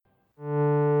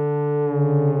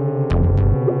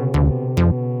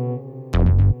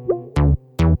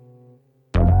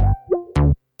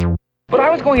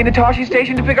was going into Toshi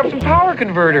Station to pick up some power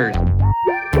converters.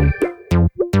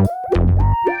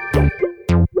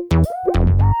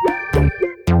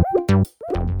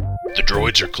 The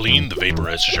droids are clean, the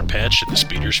vaporizers are patched, and the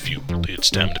speeder's fueled. It's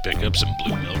time to pick up some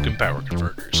blue milk and power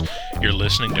converters. You're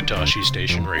listening to Toshi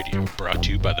Station Radio, brought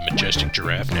to you by the Majestic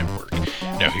Giraffe Network.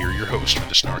 Now here are your hosts for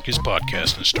the snarkiest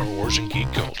podcast in Star Wars and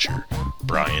geek culture,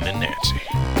 Brian and Nancy.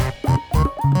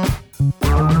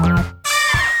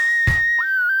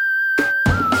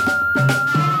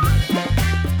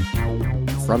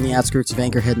 From the outskirts of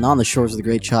Anchorhead and on the shores of the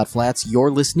Great Shot Flats,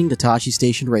 you're listening to Toshi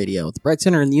Station Radio, the bright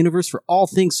center in the universe for all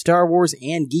things Star Wars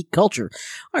and geek culture.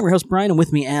 I'm your host, Brian, and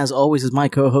with me, as always, is my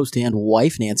co-host and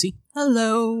wife, Nancy.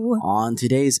 Hello. On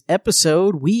today's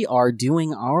episode, we are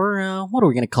doing our, what are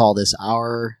we going to call this?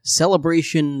 Our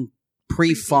celebration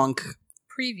pre-funk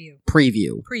preview.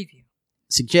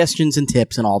 Suggestions and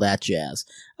tips and all that jazz.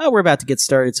 We're about to get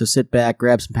started, so sit back,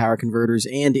 grab some power converters,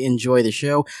 and enjoy the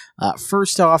show.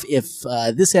 First off, if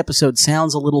this episode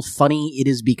sounds a little funny, it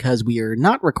is because we are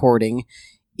not recording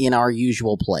in our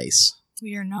usual place.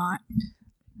 We are not.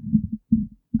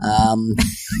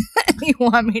 You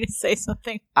want me to say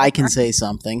something? I can say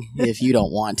something if you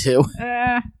don't want to.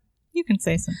 You can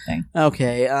say something.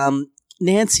 Okay.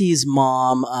 Nancy's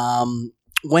mom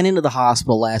went into the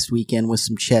hospital last weekend with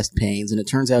some chest pains, and it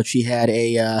turns out she had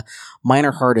a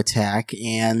minor heart attack,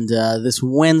 and this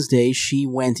Wednesday she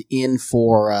went in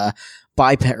for a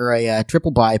triple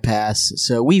bypass.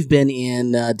 So we've been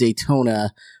in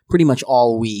Daytona pretty much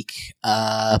all week,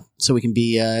 so we can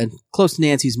be close to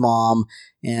Nancy's mom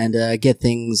and get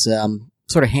things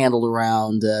sort of handled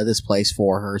around this place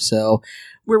for her. So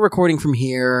we're recording from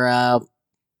here.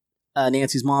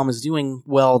 Nancy's mom is doing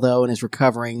well, though, and is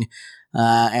recovering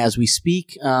as we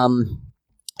speak.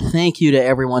 Thank you to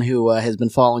everyone who has been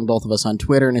following both of us on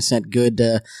Twitter and has sent good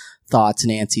thoughts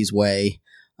Nancy's way.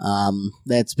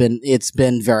 It's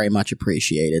been very much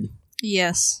appreciated.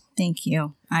 Yes, thank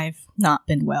you. I've not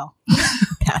been well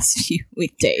past few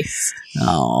weekdays.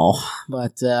 Oh,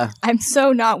 but I'm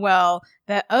so not well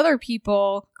that other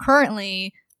people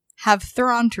currently have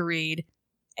Thrawn to read,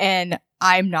 and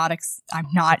I'm not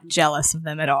jealous of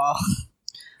them at all.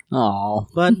 Oh,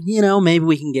 but, maybe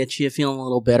we can get you feeling a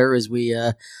little better as we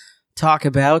talk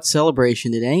about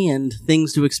Celebration today and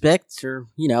things to expect, or,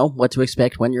 what to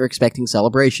expect when you're expecting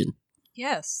Celebration.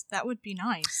 Yes, that would be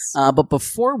nice. But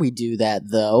before we do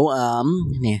that, though,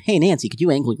 hey, Nancy, could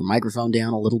you angle your microphone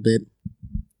down a little bit?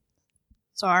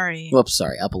 Sorry. Whoops,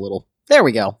 sorry, up a little. There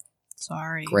we go.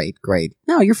 Sorry. Great.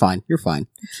 No, you're fine.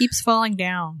 It keeps falling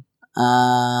down.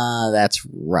 That's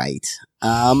right.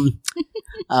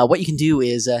 What you can do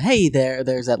is, hey,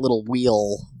 there's that little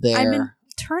wheel there. I've been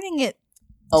turning it.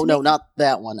 Oh, no, not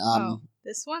that one.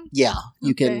 This one? Yeah,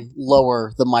 you can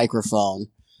lower the microphone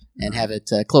and have it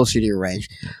closer to your range.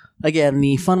 Again,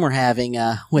 the fun we're having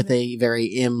with a very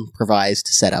improvised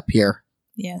setup here.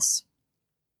 Yes.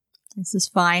 This is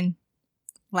fine.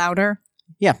 Louder?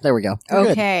 Yeah, there we go.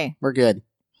 We're good.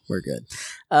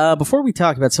 Before we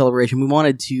talk about Celebration, we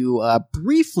wanted to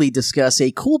briefly discuss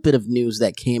a cool bit of news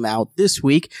that came out this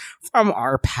week from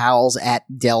our pals at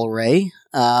Del Rey.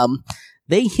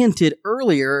 They hinted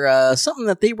earlier something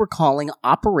that they were calling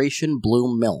Operation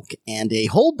Blue Milk, and a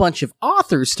whole bunch of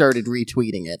authors started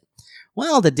retweeting it.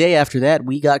 Well, the day after that,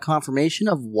 we got confirmation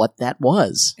of what that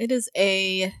was. It is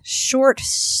a short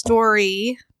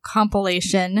story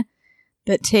compilation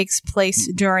that takes place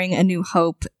during A New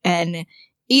Hope, and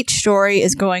each story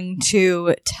is going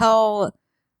to tell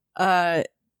a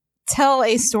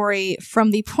story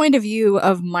from the point of view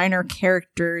of minor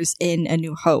characters in A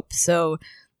New Hope. So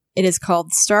it is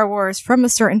called Star Wars from a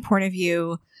Certain Point of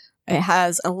View. It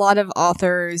has a lot of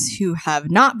authors who have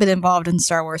not been involved in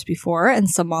Star Wars before, and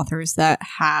some authors that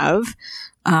have.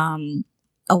 A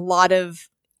lot of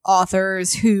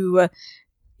authors who,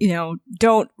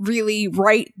 don't really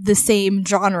write the same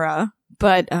genre,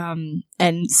 but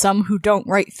and some who don't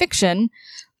write fiction,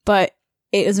 but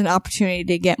it is an opportunity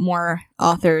to get more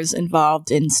authors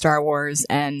involved in Star Wars,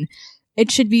 and it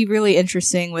should be really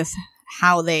interesting with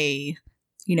how they,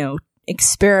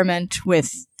 experiment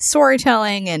with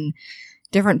storytelling and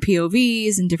different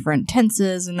POVs and different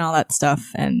tenses and all that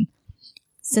stuff. And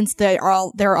since they're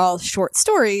all short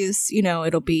stories,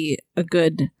 it'll be a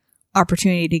good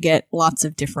opportunity to get lots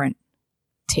of different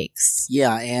takes.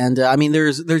 Yeah, and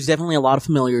there's definitely a lot of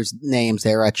familiar names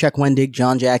there. Chuck Wendig,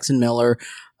 John Jackson Miller,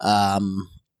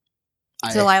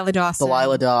 Delilah Dawson,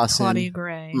 Claudia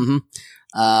Gray. Mm-hmm.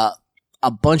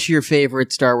 a bunch of your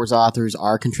favorite Star Wars authors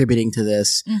are contributing to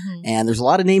this. Mm-hmm. And there's a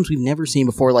lot of names we've never seen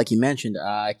before, like you mentioned.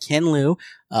 Ken Liu,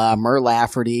 Mur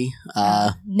Lafferty,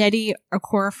 Nnedi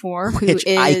Okorafor, who which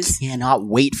I is cannot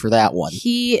wait for that one.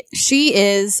 she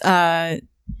is we're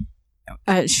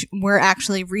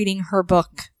actually reading her book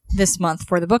this month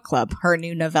for the book club, her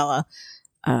new novella,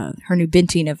 her new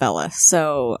Binti novella.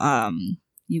 So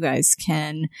you guys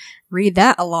can read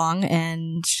that along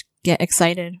and get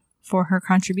excited for her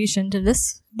contribution to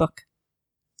this book.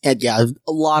 And yeah,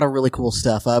 a lot of really cool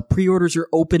stuff. Pre-orders are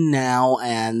open now,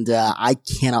 and I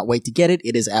cannot wait to get it.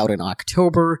 It is out in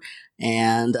October,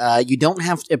 and you don't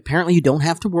have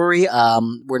to worry.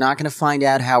 We're not going to find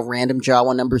out how Random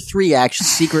Jawa number 3 actually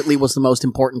secretly was the most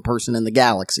important person in the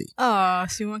galaxy. Oh,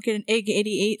 so you won't get an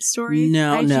IG-88 story?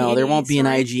 No, there won't be an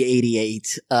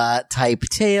IG-88 type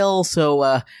tale,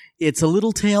 so it's a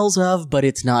little Tales of, but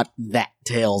it's not that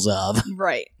Tales of.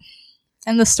 Right.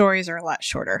 And the stories are a lot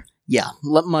shorter. Yeah,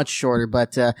 much shorter,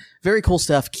 but very cool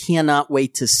stuff. Cannot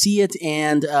wait to see it.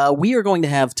 And we are going to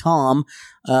have Tom,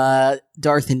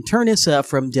 Darth and Turnus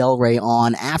from Del Rey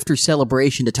on after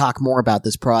Celebration to talk more about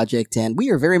this project, and we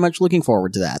are very much looking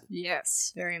forward to that.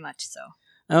 Yes, very much so.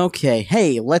 Okay,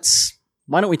 hey,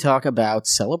 why don't we talk about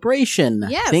Celebration?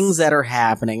 Yes. Things that are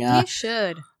happening. We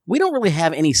should. We don't really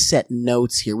have any set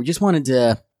notes here. We just wanted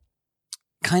to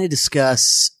kind of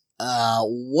discuss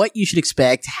what you should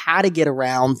expect, how to get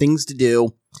around, things to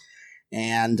do,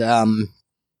 and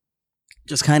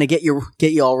just kind of get you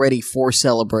all ready for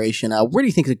Celebration. Where do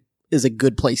you think is a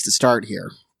good place to start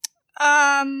here?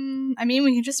 I mean,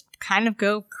 we can just kind of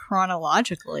go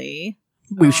chronologically.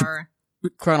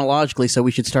 Chronologically, so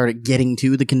we should start at getting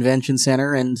to the convention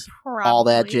center and all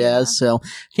that jazz. Yeah. So,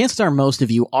 chances are most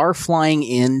of you are flying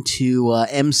into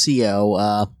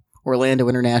MCO, Orlando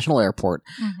International Airport,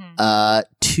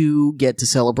 to get to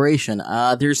Celebration.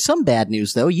 There's some bad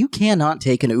news, though. You cannot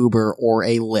take an Uber or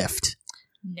a Lyft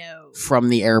from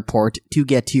the airport to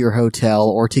get to your hotel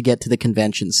or to get to the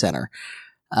convention center.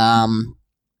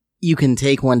 You can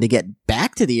take one to get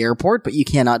back to the airport, but you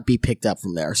cannot be picked up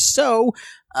from there. So,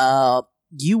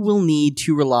 you will need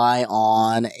to rely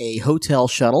on a hotel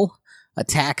shuttle, a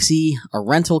taxi, a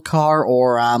rental car,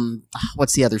 or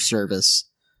what's the other service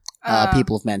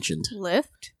people have mentioned?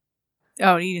 Lyft?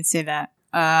 Oh, you didn't say that.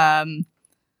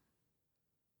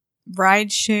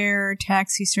 Rideshare,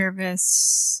 taxi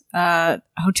service,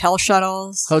 hotel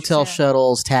shuttles. Hotel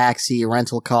shuttles, taxi,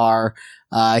 rental car.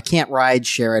 I can't ride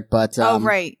share it, but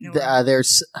right. No,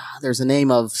 there's a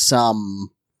name of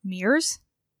some Mears?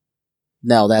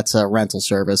 No, that's a rental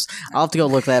service. I'll have to go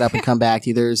look that up and come back to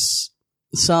you. There's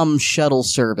some shuttle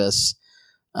service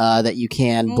that you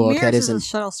can book. Mears that is isn't a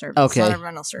shuttle service, okay. not a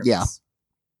rental service. Yeah.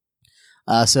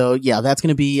 So yeah, that's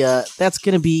gonna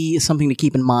be something to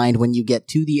keep in mind when you get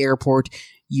to the airport.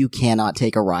 You cannot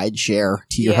take a ride share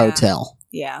to your hotel.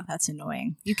 Yeah, that's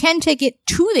annoying. You can take it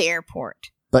to the airport,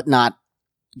 but not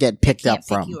get picked up pick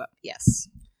from. you up. Yes.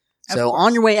 So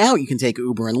on your way out, you can take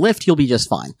Uber and Lyft. You'll be just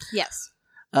fine. Yes.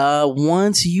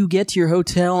 Once you get to your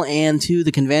hotel and to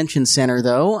the convention center,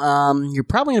 though, you're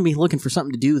probably going to be looking for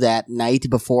something to do that night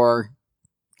before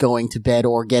going to bed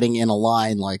or getting in a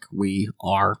line like we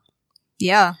are.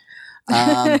 Yeah.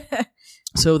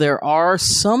 So there are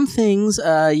some things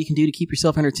you can do to keep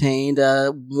yourself entertained.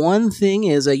 One thing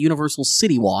is a Universal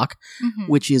City Walk,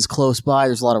 which is close by.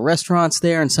 There's a lot of restaurants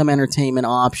there and some entertainment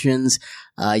options.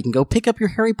 You can go pick up your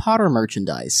Harry Potter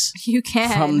merchandise. You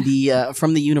can.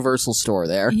 From the Universal store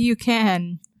there. You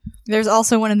can. There's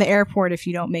also one in the airport if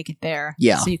you don't make it there.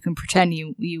 Yeah. So you can pretend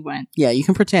you went. Yeah, you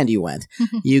can pretend you went.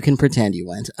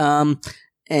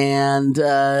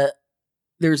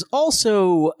 There's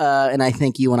also, and I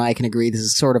think you and I can agree, this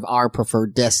is sort of our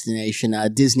preferred destination,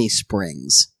 Disney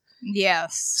Springs.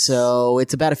 Yes. So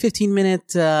it's about a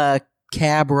 15-minute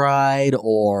cab ride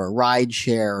or ride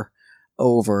share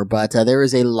over, but there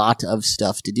is a lot of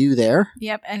stuff to do there.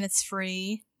 Yep, and it's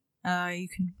free. You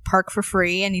can park for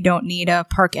free, and you don't need a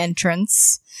park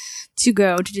entrance to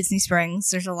go to Disney Springs.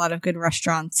 There's a lot of good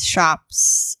restaurants,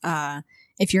 shops.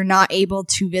 If you're not able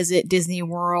to visit Disney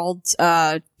World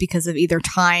because of either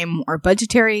time or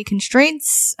budgetary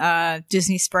constraints,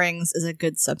 Disney Springs is a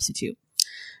good substitute.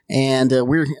 And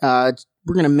we're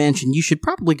going to mention you should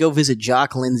probably go visit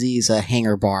Jock Lindsay's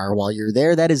Hangar Bar while you're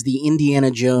there. That is the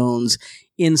Indiana Jones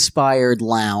inspired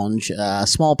lounge.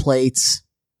 Small plates,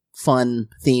 fun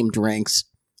themed drinks.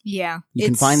 Yeah. You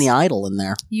can find the Idol in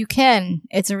there. You can.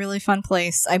 It's a really fun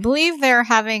place. I believe they're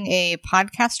having a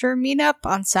podcaster meetup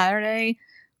on Saturday,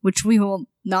 which we will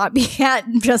not be at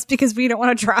just because we don't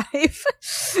want to drive.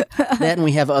 That and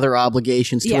we have other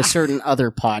obligations to Yeah. a certain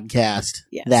other podcast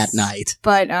Yes. that night.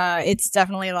 But it's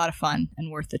definitely a lot of fun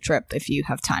and worth the trip if you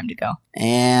have time to go.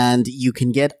 And you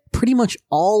can get pretty much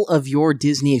all of your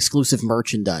Disney exclusive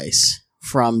merchandise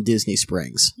from Disney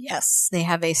Springs. Yes, they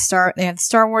have Star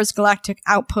Wars Galactic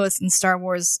Outpost and Star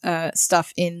Wars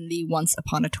stuff in the Once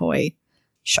Upon a Toy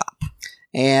shop.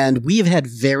 And we have had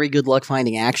very good luck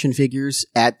finding action figures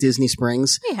at Disney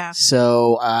Springs. We have.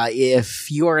 So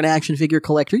if you are an action figure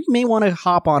collector, you may want to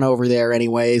hop on over there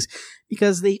anyways,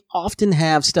 because they often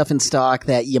have stuff in stock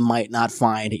that you might not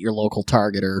find at your local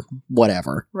Target or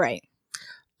whatever. Right.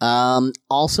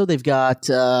 Also, they've got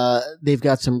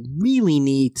some really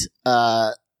neat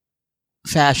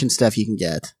fashion stuff you can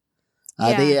get.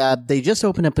 They just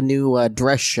opened up a new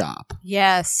dress shop.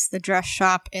 Yes, the dress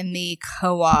shop in the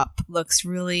co-op looks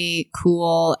really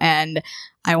cool, and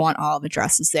I want all the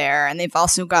dresses there. And they've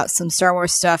also got some Star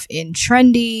Wars stuff in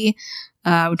Trendy,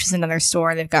 which is another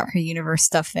store. They've got her universe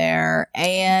stuff there,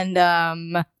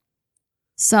 and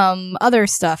some other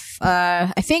stuff.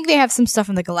 I think they have some stuff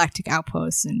in the Galactic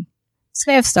Outpost, and so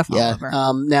they have stuff all over.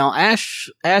 Now,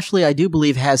 Ashley, I do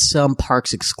believe, has some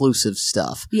parks exclusive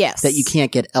stuff. Yes. That you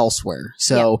can't get elsewhere.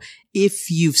 So if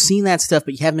you've seen that stuff,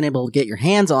 but you haven't been able to get your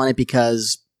hands on it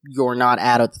because you're not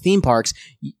out at the theme parks,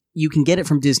 you can get it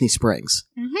from Disney Springs.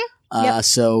 Mm-hmm.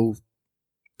 So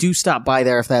do stop by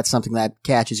there if that's something that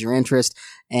catches your interest.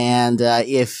 And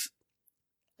if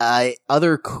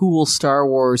other cool Star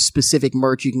Wars specific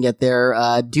merch you can get there,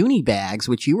 Dooney bags,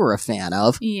 which you were a fan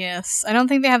of. Yes. I don't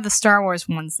think they have the Star Wars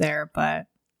ones there, but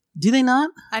Do they not?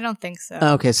 I don't think so.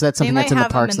 Okay, so that's something that's in the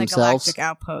parks them in themselves. The Galactic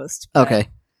Outpost. But, Okay.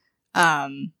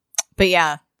 But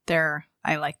yeah,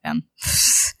 I like them.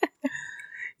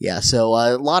 Yeah, so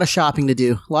a lot of shopping to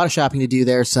do. A lot of shopping to do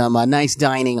there. Some nice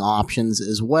dining options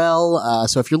as well.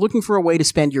 So if you're looking for a way to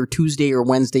spend your Tuesday or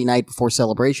Wednesday night before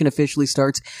Celebration officially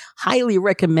starts, highly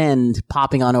recommend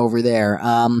popping on over there.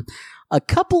 A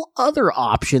couple other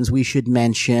options we should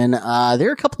mention. There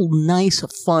are a couple nice,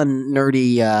 fun,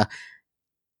 nerdy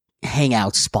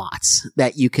hangout spots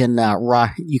that you can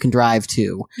drive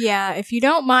to. Yeah, if you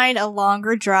don't mind a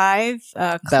longer drive,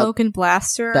 Cloak and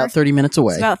Blaster. About 30 minutes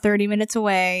away. It's about 30 minutes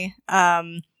away.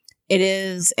 It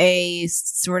is a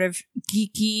sort of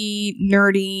geeky,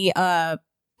 nerdy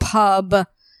pub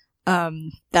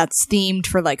that's themed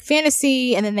for like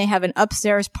fantasy, and then they have an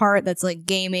upstairs part that's like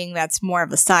gaming, that's more of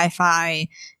a sci-fi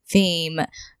theme.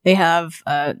 They have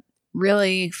a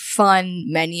really fun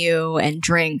menu and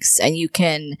drinks, and you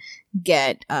can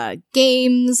get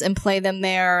games and play them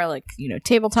there, like, you know,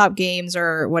 tabletop games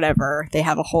or whatever. They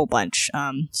have a whole bunch.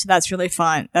 So that's really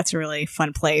fun. That's a really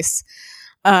fun place.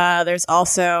 There's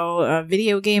also a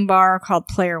video game bar called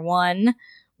Player One,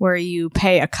 where you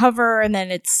pay a cover and then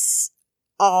it's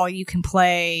all you can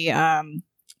play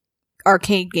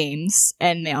arcade games.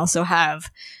 And they also have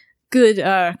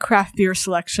good craft beer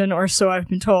selection, or so I've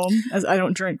been told, as I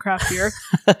don't drink craft beer.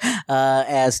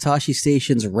 As Tashi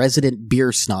Station's resident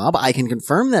beer snob, I can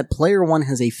confirm that Player One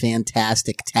has a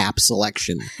fantastic tap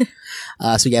selection.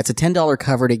 So yeah, it's a $10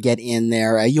 cover to get in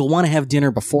there. You'll want to have dinner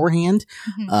beforehand,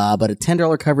 but a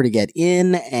 $10 cover to get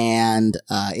in, and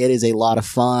it is a lot of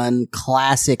fun.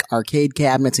 Classic arcade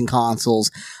cabinets and consoles,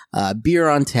 beer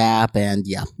on tap, and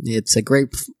yeah, it's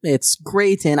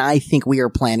great, and I think we are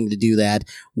planning to do that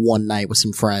one night with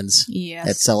some friends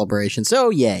at Celebration. So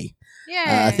yay.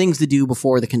 Things to do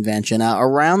before the convention.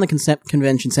 Around the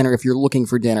convention center, if you're looking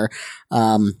for dinner,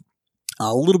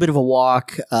 a little bit of a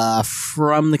walk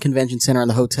from the convention center and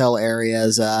the hotel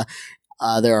areas.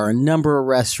 There are a number of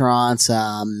restaurants.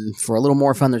 For a little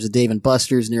more fun, there's a Dave &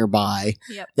 Buster's nearby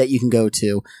that you can go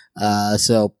to.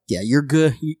 So, yeah, you're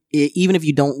good. Even if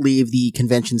you don't leave the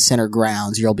convention center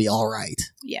grounds, you'll be all right.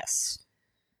 Yes.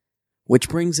 Which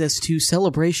brings us to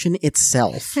Celebration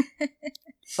itself.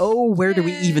 Oh, where do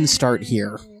we even start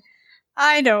here?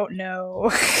 I don't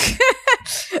know.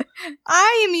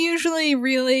 I am usually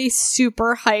really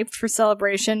super hyped for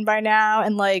Celebration by now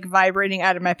and like vibrating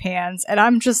out of my pants, and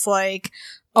I'm just like,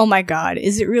 oh my god,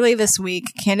 is it really this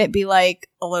week? Can it be like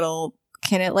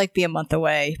can it like be a month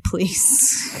away,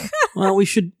 please? Well, we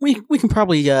can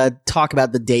probably talk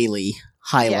about the daily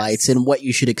highlights and what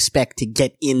you should expect to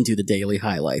get into the daily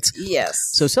highlights. Yes.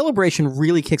 So Celebration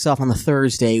really kicks off on the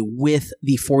Thursday with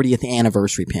the 40th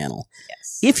anniversary panel.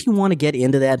 Yes. If you want to get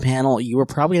into that panel, you are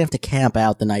probably going to have to camp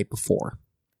out the night before.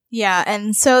 Yeah,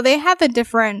 and so they have a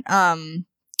different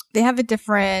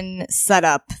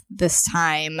setup this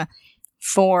time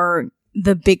for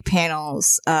the big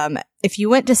panels. If you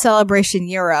went to Celebration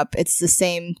Europe, it's the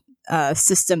same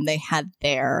system they had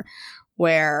there,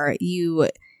 where you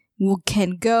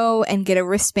can go and get a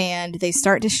wristband. They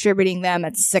start distributing them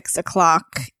at 6:00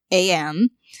 a.m.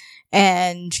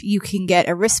 And you can get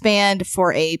a wristband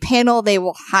for a panel. They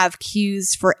will have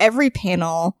cues for every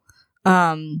panel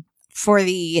for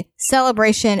the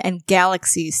Celebration and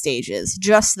Galaxy stages,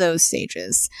 just those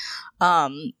stages.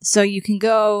 So you can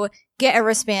go get a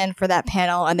wristband for that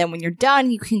panel, and then when you're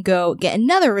done, you can go get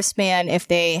another wristband if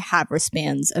they have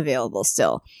wristbands available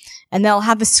still. And they'll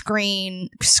have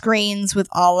screens with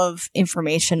all of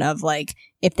information of like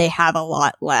if they have a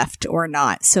lot left or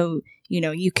not. So,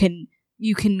 you can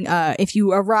if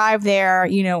you arrive there,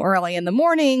 early in the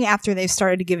morning after they've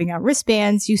started giving out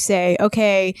wristbands, you say,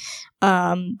 okay,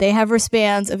 they have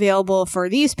wristbands available for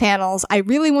these panels. I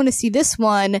really want to see this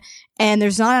one, and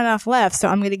there's not enough left, so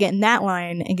I'm going to get in that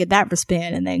line and get that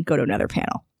wristband and then go to another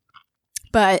panel.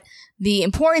 But the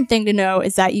important thing to know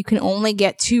is that you can only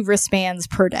get 2 wristbands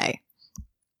per day.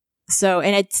 So,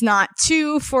 and it's not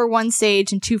 2 for one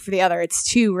stage and 2 for the other. It's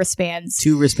 2 wristbands.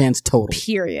 2 wristbands total.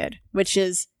 Period. Which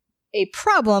is a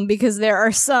problem because there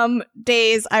are some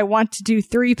days I want to do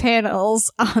 3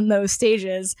 panels on those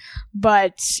stages,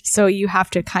 but so you have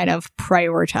to kind of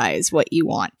prioritize what you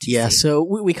want to see. So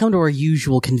we come to our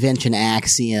usual convention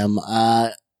axiom,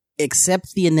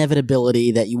 accept the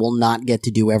inevitability that you will not get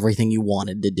to do everything you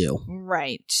wanted to do.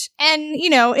 Right. And,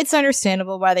 it's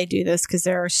understandable why they do this because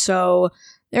there are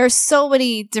so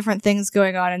many different things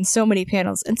going on and so many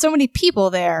panels and so many people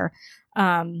there.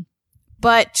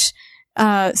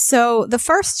 So the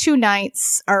first 2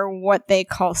 nights are what they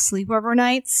call sleepover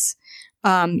nights.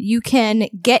 You can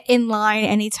get in line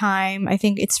anytime. I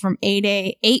think it's from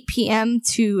 8 p.m.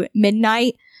 to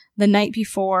midnight the night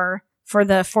before for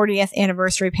the 40th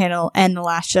anniversary panel and the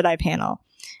Last Jedi panel.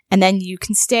 And then you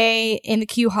can stay in the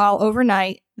queue hall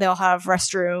overnight. They'll have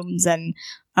restrooms and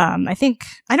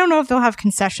I don't know if they'll have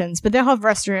concessions, but they'll have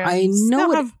restrooms. I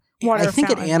know water I think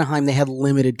fountains. At Anaheim they had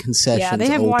limited concessions. Yeah, they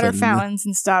have water fountains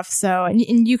and stuff. So, and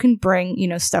you can bring,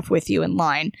 stuff with you in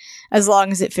line as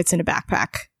long as it fits in a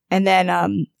backpack. And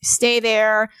then stay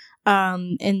there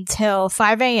until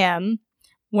 5 a.m.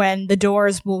 when the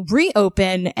doors will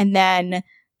reopen, and then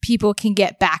people can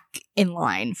get back in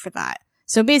line for that.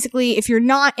 So basically, if you're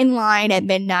not in line at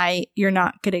midnight, you're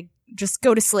not going to just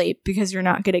go to sleep because you're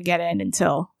not going to get in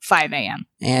until 5 a.m.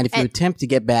 And if you attempt to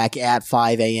get back at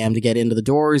 5 a.m. to get into the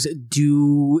doors,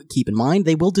 do keep in mind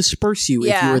they will disperse you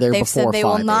if you were there before 5 a.m. They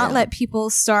will not let people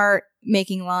start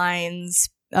making lines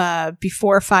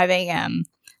before 5 a.m.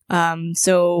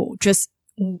 So just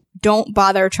don't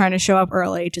bother trying to show up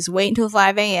early. Just wait until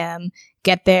 5 a.m.,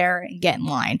 get there, and get in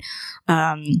line.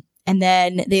 And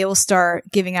then they will start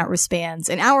giving out wristbands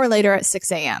an hour later at 6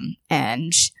 a.m.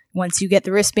 And once you get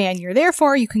the wristband you're there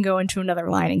for, you can go into another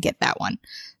line and get that one.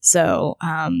 So,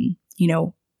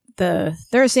 the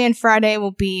Thursday and Friday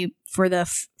will be for the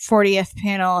 40th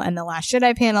panel and the Last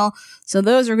Jedi panel. So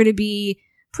those are going to be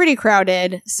pretty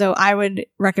crowded. So I would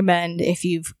recommend if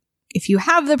you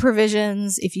have the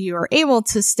provisions, if you are able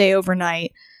to stay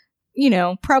overnight,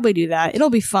 probably do that. It'll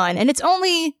be fun. And it's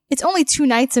only 2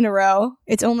 nights in a row.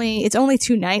 It's only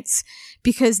 2 nights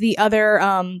because the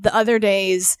other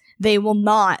days they will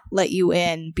not let you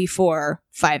in before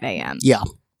 5 a.m. Yeah.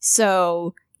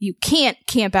 So you can't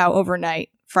camp out overnight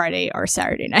Friday or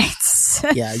Saturday nights.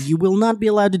 Yeah, you will not be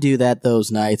allowed to do that those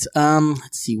nights.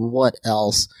 Let's see, what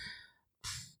else?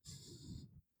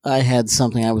 I had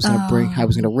something I was going to bring. I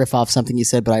was going to riff off something you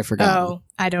said, but I forgot. Oh,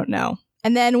 I don't know.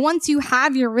 And then once you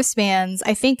have your wristbands,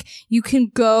 I think you can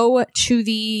go to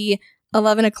the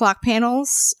 11 o'clock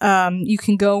panels. You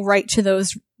can go right to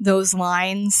those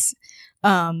lines.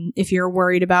 If you're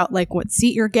worried about like what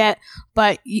seat you get,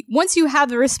 but once you have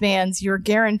the wristbands, you're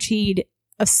guaranteed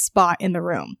a spot in the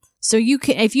room. So you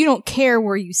can, if you don't care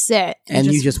where you sit, and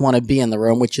you just want to be in the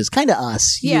room, which is kind of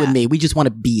us, you and me, we just want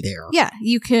to be there. Yeah,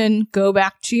 you can go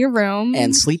back to your room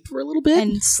and sleep for a little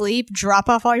bit, drop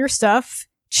off all your stuff,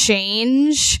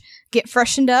 change, get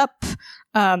freshened up,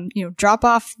 drop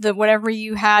off the whatever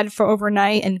you had for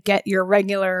overnight and get your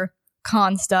regular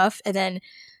con stuff, and then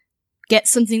get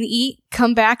something to eat,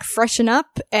 come back, freshen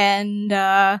up, and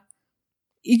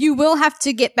you will have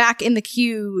to get back in the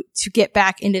queue to get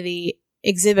back into the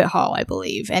exhibit hall, I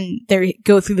believe, and they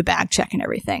go through the bag check and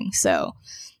everything. So,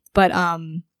 but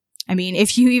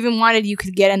if you even wanted, you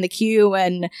could get in the queue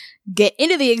and get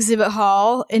into the exhibit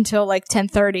hall until like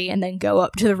 10:30, and then go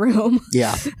up to the room.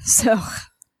 Yeah. So,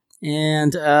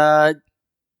 and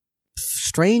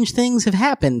strange things have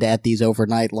happened at these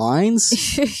overnight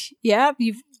lines. Yeah,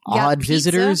 odd pizza.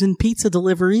 visitors and pizza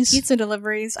deliveries. Pizza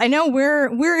deliveries. I know we're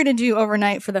going to do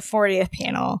overnight for the 40th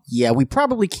panel. Yeah, we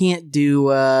probably can't do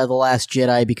The Last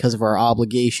Jedi because of our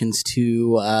obligations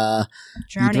to the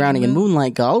Drowning in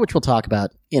Moonlight Gala, which we'll talk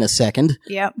about in a second.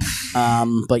 Yep.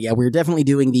 But yeah, we're definitely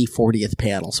doing the 40th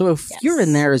panel. So if you're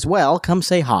in there as well, come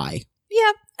say hi.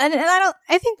 Yeah, and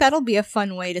I think that'll be a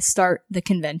fun way to start the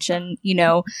convention. You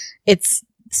know, it's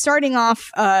starting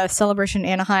off Celebration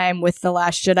Anaheim with the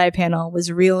Last Jedi panel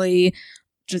was really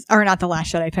or not the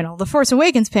Last Jedi panel, the Force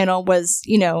Awakens panel was,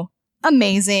 you know,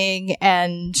 amazing,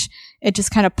 and it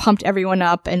just kind of pumped everyone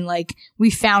up, and like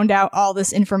we found out all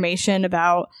this information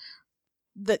about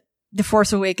the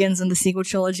Force Awakens and the sequel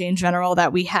trilogy in general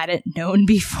that we hadn't known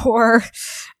before.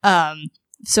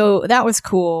 So that was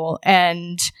cool,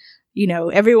 and you know,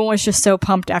 everyone was just so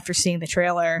pumped after seeing the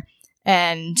trailer.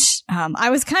 And I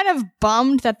was kind of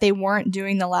bummed that they weren't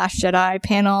doing the Last Jedi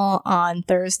panel on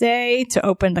Thursday to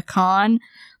open the con,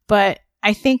 but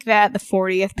I think that the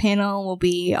 40th panel will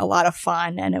be a lot of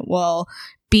fun, and it will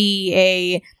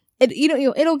be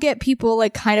it'll get people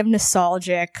like kind of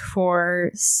nostalgic for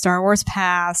Star Wars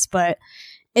past, but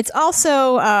it's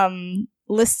also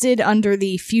listed under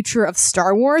the Future of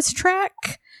Star Wars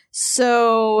track,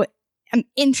 so I'm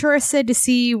interested to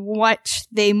see what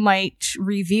they might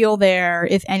reveal there,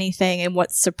 if anything, and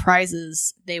what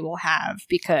surprises they will have,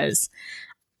 because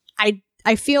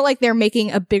I feel like they're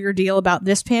making a bigger deal about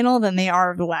this panel than they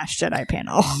are of the Last Jedi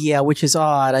panel. Yeah, which is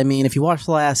odd. I mean, if you watch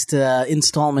the last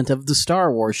installment of the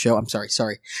Star Wars show,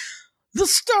 the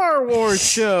Star Wars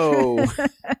show,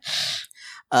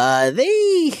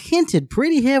 they hinted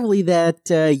pretty heavily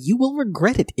that you will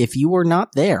regret it if you were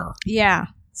not there. Yeah,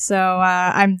 so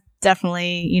I'm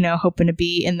definitely, you know, hoping to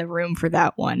be in the room for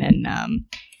that one,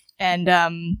 and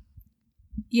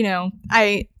you know,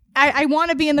 I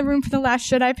want to be in the room for the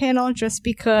Last Jedi panel just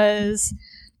because,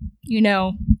 you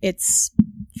know, it's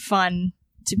fun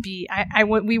to be.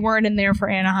 We weren't in there for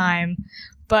Anaheim,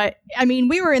 but I mean,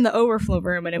 we were in the overflow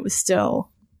room, and it was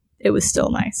still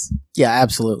nice. Yeah,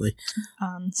 absolutely.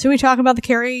 So we talk about the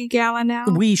Carrie Gala now?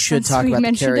 We should talk about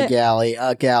the Carrie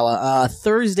Gala.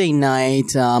 Thursday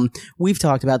night, we've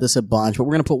talked about this a bunch, but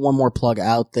we're going to put one more plug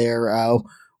out there.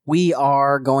 We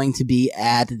are going to be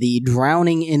at the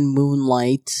Drowning in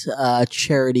Moonlight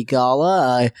Charity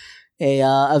Gala, a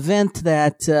event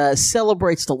that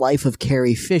celebrates the life of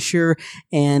Carrie Fisher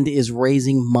and is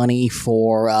raising money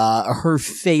for her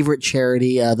favorite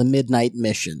charity, the Midnight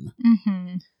Mission.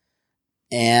 Mm-hmm.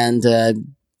 And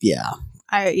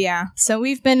so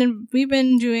we've been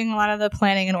doing a lot of the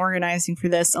planning and organizing for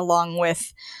this, along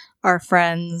with our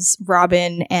friends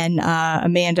Robin and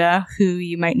Amanda, who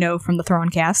you might know from the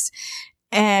Throncast,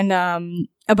 and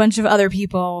a bunch of other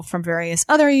people from various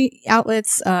other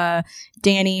outlets.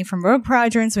 Danny from Rogue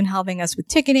Project has been helping us with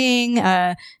ticketing.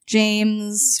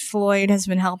 James Floyd has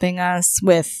been helping us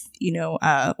with, you know,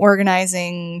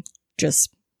 organizing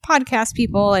just podcast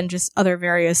people and just other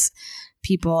various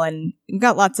people, and we've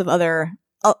got lots of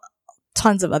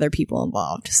tons of other people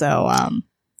involved. So,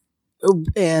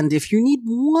 and if you need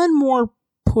one more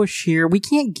push here, we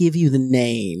can't give you the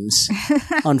names,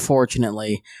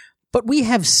 unfortunately, but we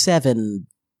have 7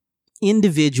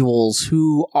 individuals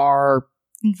who are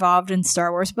involved in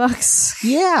Star Wars books.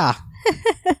 Yeah.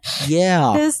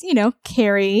 Yeah. Because, you know,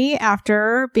 Carrie,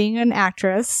 after being an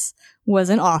actress, was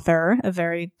an author, a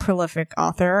very prolific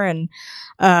author, and,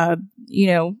 you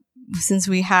know, since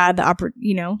we had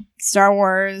the Star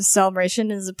Wars Celebration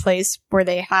is a place where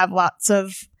they have lots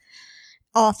of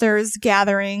authors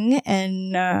gathering,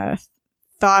 and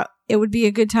thought it would be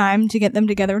a good time to get them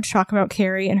together to talk about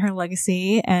Carrie and her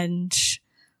legacy and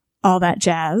all that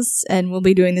jazz. And we'll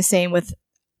be doing the same with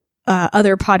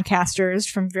other podcasters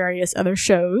from various other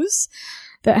shows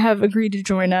that have agreed to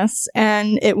join us,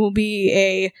 and it will be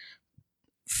a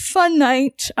fun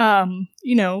night.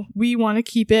 You know, we want to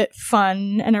keep it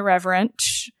fun and irreverent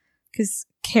because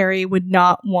Carrie would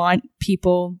not want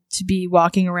people to be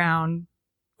walking around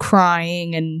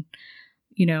crying and,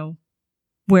 you know,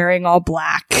 wearing all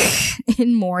black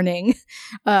in mourning.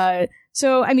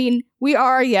 So, I mean, we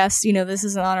are, yes, you know, this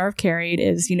is in honor of Carrie. It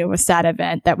is, you know, a sad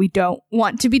event that we don't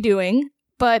want to be doing,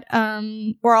 but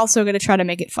we're also going to try to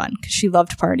make it fun because she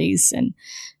loved parties, and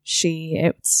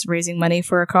it's raising money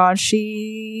for a cause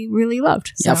she really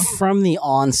loved. So. Yeah, from the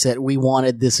onset, we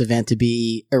wanted this event to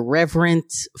be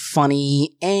irreverent,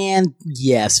 funny, and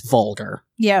yes, vulgar.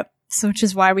 Yep. So, which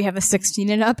is why we have a 16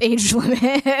 and up age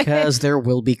limit. Because there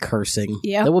will be cursing.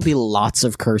 Yep. There will be lots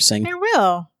of cursing. There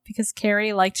will. Because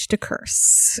Carrie liked to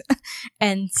curse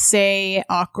and say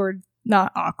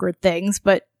not awkward things,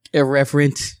 but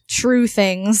irreverent, true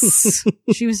things.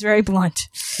 She was very blunt.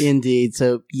 Indeed.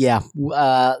 So, yeah,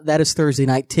 that is Thursday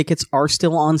night. Tickets are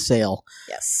still on sale.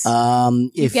 Yes.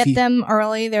 If you get them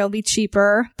early, they'll be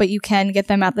cheaper, but you can get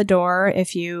them at the door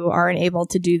if you aren't able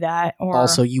to do that. Or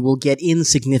also, you will get in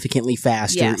significantly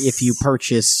faster if you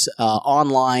purchase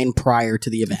online prior to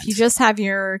the event. If you just have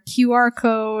your QR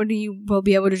code, you will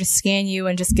be able to just scan you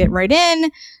and just get right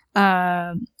in.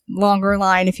 Longer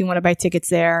line if you want to buy tickets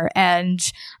there. And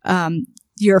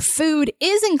your food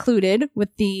is included with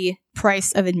the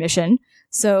price of admission.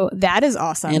 So that is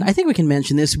awesome. And I think we can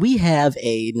mention this. We have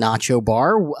a nacho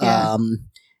bar,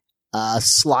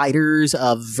 sliders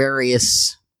of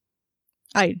various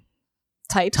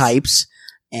types,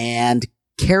 and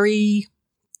Carrie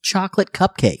chocolate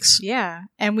cupcakes. Yeah.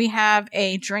 And we have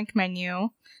a drink menu,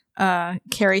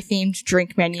 Carrie themed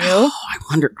drink menu. Oh, I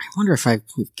wonder if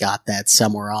we've got that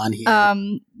somewhere on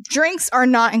here. Drinks are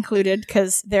not included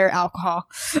because they're alcohol,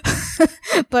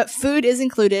 but food is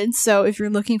included. So if you're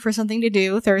looking for something to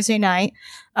do Thursday night,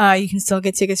 you can still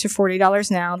get tickets for $40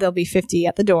 now. They'll be $50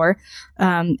 at the door.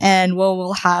 And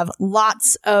we'll have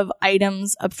lots of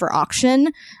items up for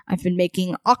auction. I've been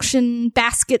making auction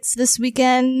baskets this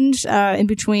weekend, in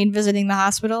between visiting the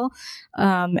hospital,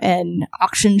 and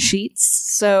auction sheets.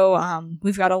 So,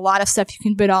 we've got a lot of stuff you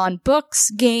can bid on: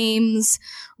 books, games,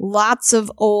 lots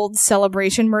of old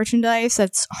Celebration merchandise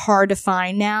that's hard to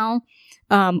find now.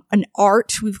 An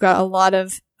art. We've got a lot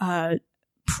of,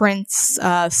 prints,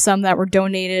 some that were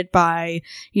donated by,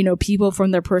 people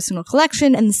from their personal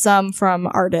collection, and some from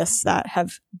artists that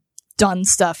have done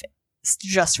stuff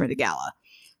just for the gala.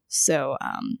 So,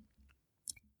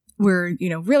 we're,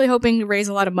 really hoping to raise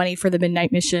a lot of money for the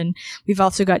Midnight Mission. We've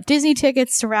also got Disney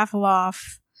tickets to raffle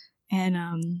off,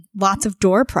 and lots of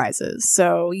door prizes.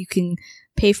 So you can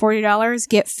pay $40,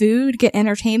 get food, get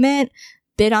entertainment,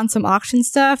 bid on some auction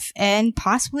stuff, and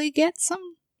possibly get some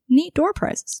neat door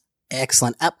prizes.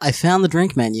 Excellent. I found the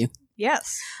drink menu.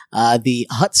 Yes. The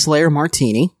Hut Slayer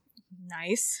Martini.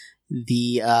 Nice.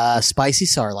 The Spicy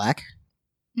Sarlacc.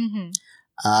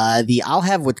 Mm-hmm. The I'll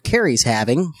Have What Carrie's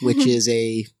Having, which is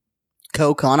a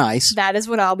Coke on ice. That is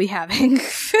what I'll be having.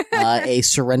 A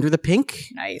Surrender the Pink.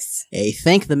 Nice. A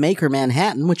Thank the Maker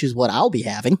Manhattan, which is what I'll be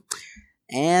having.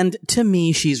 And to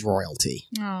me, she's royalty.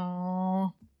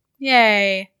 Aww.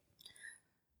 Yay.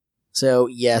 So,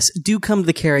 yes, do come to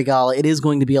the Carrie Gala. It is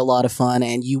going to be a lot of fun,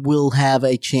 and you will have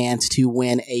a chance to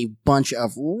win a bunch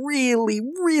of really,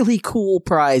 really cool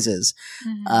prizes.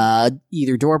 Mm-hmm.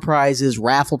 Either door prizes,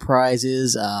 raffle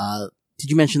prizes. Did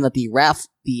you mention that the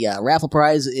raffle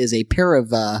prize is a pair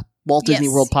of Walt Disney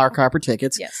World Park Hopper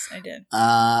tickets? Yes, I did.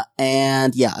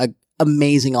 And yeah,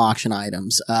 amazing auction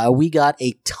items. We got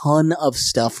a ton of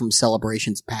stuff from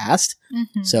Celebrations Past.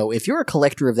 Mm-hmm. So if you're a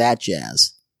collector of that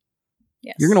jazz,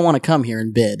 yes, you're going to want to come here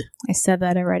and bid. I said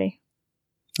that already.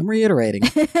 I'm reiterating.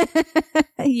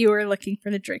 You were looking for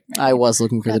the drink menu. I was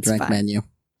looking for the drink menu.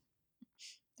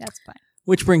 That's fine.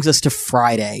 Which brings us to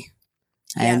Friday.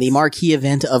 And the marquee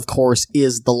event, of course,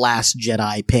 is the Last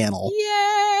Jedi panel. Yay!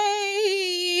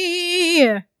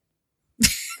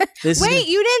 Wait,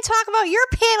 you didn't talk about your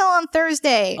panel on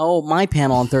Thursday. Oh, my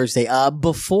panel on Thursday.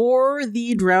 Before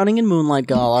the Drowning in Moonlight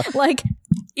Gala. Like,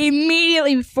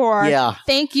 immediately before. Yeah.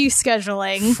 Thank you,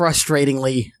 scheduling.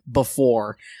 Frustratingly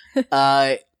before.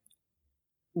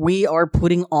 We are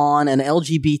putting on an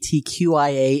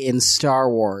LGBTQIA in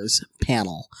Star Wars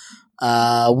panel.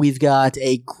 We've got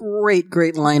a great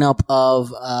lineup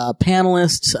of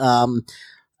panelists.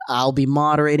 I'll be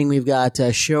moderating. We've got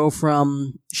a show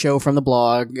from the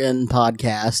blog and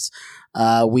podcasts.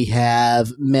 We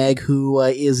have Meg, who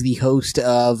is the host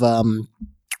of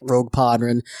Rogue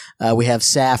Podron. We have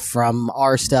Saf from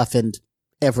our stuff and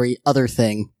every other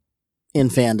thing in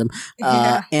fandom.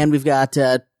 And we've got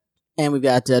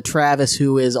Travis,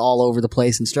 who is all over the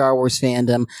place in Star Wars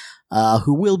fandom.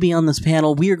 Who will be on this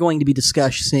panel. We are going to be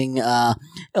discussing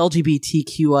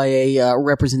LGBTQIA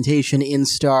representation in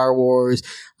Star Wars,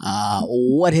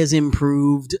 what has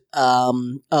improved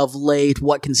of late,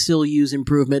 what can still use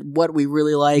improvement, what we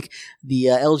really like, the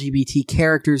LGBT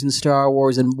characters in Star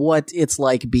Wars, and what it's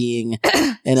like being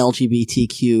an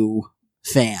LGBTQ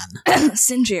fan.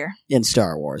 Sinjir. In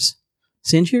Star Wars.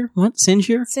 Sinjir? What?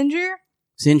 Sinjir?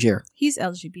 Sinjir. He's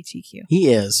LGBTQ. He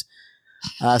is.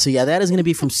 So yeah, that is going to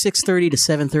be from 6:30 to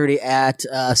 7:30 at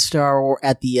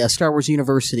the Star Wars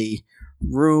University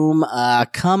room.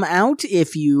 Come out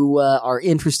if you are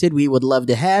interested. We would love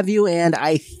to have you, and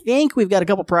I think we've got a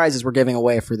couple prizes we're giving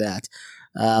away for that.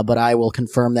 But I will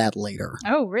confirm that later.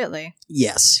 Oh, really?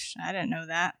 Yes. I didn't know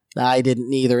that. I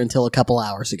didn't either until a couple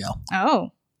hours ago.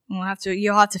 Oh,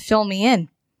 you'll have to fill me in.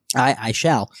 I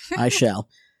shall. I shall.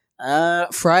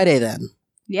 Friday then.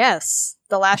 Yes,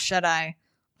 The Last Jedi.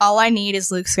 All I need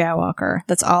is Luke Skywalker.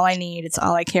 That's all I need. It's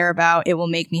all I care about. It will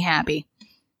make me happy.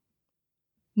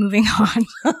 Moving on.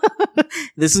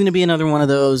 This is going to be another one of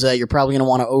those you're probably going to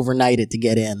want to overnight it to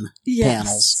get in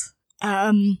panels.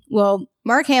 Well,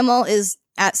 Mark Hamill is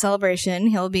at Celebration.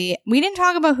 We didn't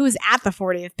talk about who's at the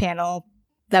 40th panel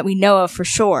that we know of for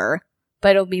sure,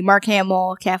 but it'll be Mark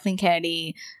Hamill, Kathleen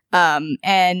Kennedy,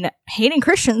 and Hayden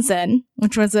Christensen,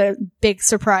 which was a big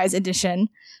surprise addition.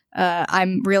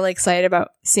 I'm really excited about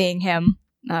seeing him,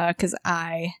 because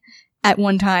I, at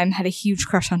one time, had a huge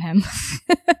crush on him.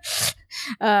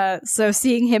 So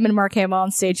seeing him and Mark Hamill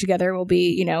on stage together will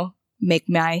be, make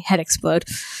my head explode.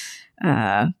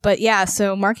 But yeah,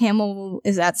 so Mark Hamill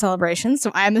is at Celebration,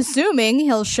 so I'm assuming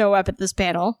he'll show up at this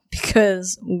panel,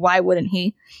 because why wouldn't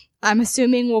he? I'm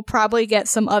assuming we'll probably get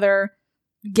some other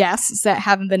guests that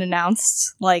haven't been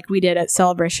announced, like we did at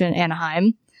Celebration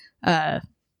Anaheim.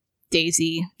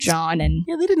 Daisy, John, and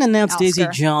yeah, they didn't announce Oscar. Daisy,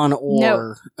 John,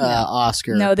 or No.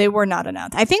 Oscar. No, they were not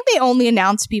announced. I think they only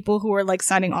announced people who were like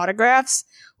signing autographs,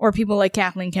 or people like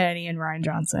Kathleen Kennedy and Ryan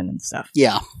Johnson and stuff.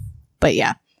 Yeah. But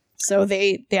yeah, so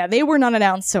they were not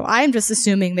announced. So I'm just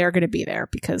assuming they're going to be there,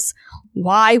 because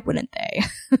why wouldn't they?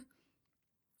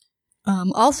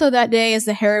 Also that day is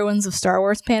the Heroines of Star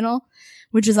Wars panel,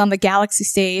 which is on the Galaxy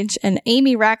stage, and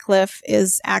Amy Ratcliffe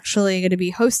is actually going to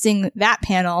be hosting that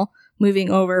panel,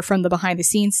 moving over from the behind the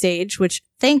scenes stage, which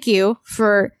thank you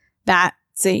for that.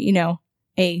 It's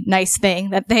a nice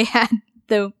thing that they had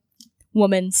the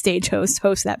woman stage host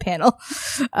that panel.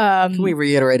 Can we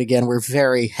reiterate again? We're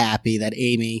very happy that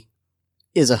Amy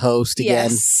is a host again.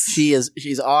 Yes.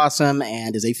 She's awesome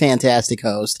and is a fantastic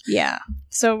host. Yeah.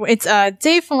 So it's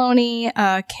Dave Filoni,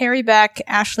 Carrie Beck,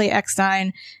 Ashley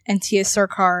Eckstein, and Tia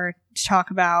Sarkar to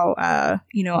talk about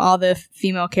all the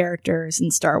female characters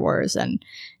in Star Wars, and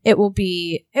it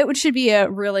should be a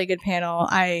really good panel.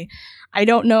 I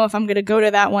don't know if I'm going to go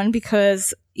to that one,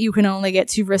 because you can only get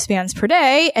 2 wristbands per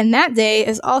day, and that day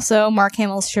is also Mark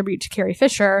Hamill's tribute to Carrie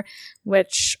Fisher,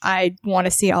 which I want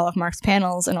to see all of Mark's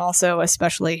panels, and also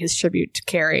especially his tribute to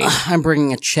Carrie. I'm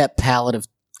bringing a Chet pallet of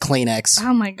Kleenex.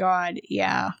 Oh my god,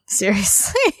 yeah,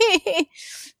 seriously.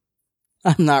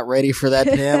 I'm not ready for that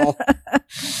panel.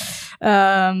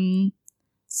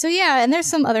 So yeah, and there's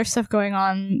some other stuff going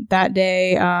on that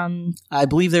day. I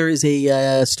believe there is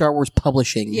a Star Wars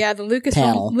publishing. Yeah, the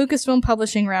panel. Lucasfilm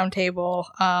Publishing Roundtable.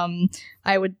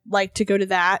 I would like to go to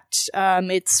that.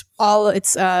 It's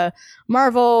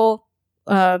Marvel,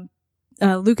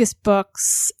 Lucas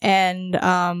Books, and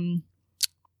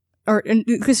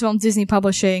Lucasfilm, Disney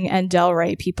Publishing, and Del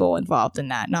Rey people involved in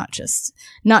that. Not just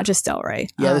Del Rey.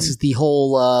 Yeah, this is the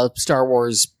whole Star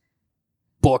Wars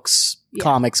books, Yeah.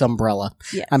 comics umbrella.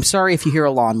 Yes. I'm sorry if you hear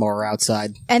a lawnmower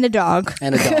outside. And a dog.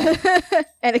 And a dog.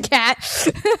 And a cat.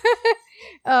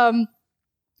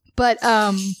 But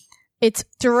it's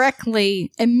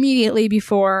immediately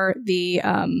before the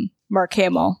Mark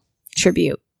Hamill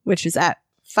tribute, which is at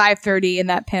 5:30, and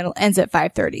that panel ends at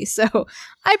 5:30. So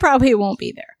I probably won't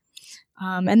be there.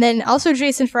 And then also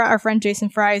our friend Jason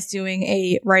Fry is doing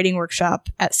a writing workshop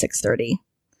at 6:30.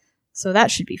 So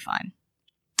that should be fun.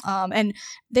 And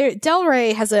Del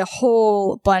Rey has a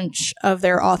whole bunch of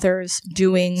their authors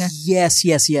doing Yes.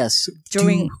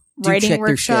 doing Do writing check their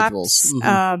workshops, schedules.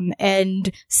 Mhm.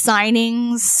 and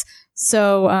signings.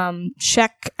 So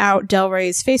check out Del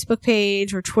Rey's Facebook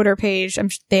page or Twitter page.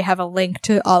 They have a link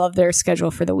to all of their schedule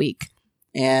for the week.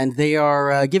 And they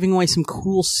are giving away some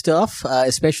cool stuff,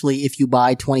 especially if you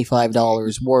buy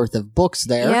 $25 worth of books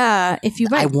there. Yeah, if you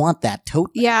buy, I want that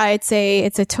tote bag. yeah, it's a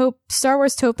Star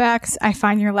Wars tote bags. I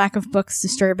find your lack of books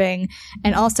disturbing.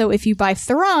 And also, if you buy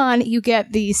Thrawn, you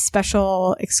get the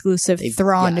special exclusive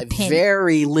Thrawn a pin.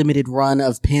 very limited run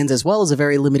of pins, as well as a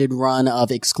very limited run of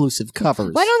exclusive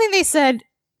covers. Well, I don't think they said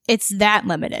it's that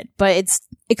limited, but it's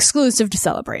exclusive to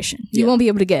Celebration. You Yeah. won't be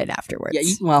able to get it afterwards.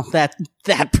 Yeah,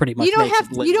 that pretty much you don't makes have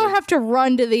it you limited. don't have to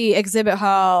run to the exhibit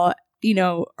hall,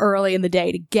 early in the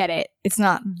day to get it. It's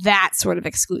not that sort of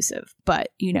exclusive, but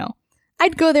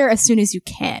I'd go there as soon as you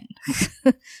can.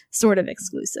 Sort of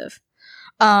exclusive.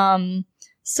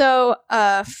 So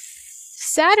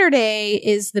Saturday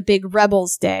is the big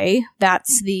Rebels Day.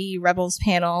 That's the Rebels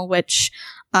panel, which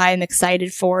I'm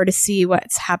excited for to see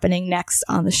what's happening next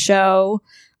on the show.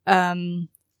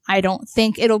 I don't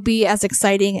think it'll be as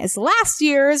exciting as last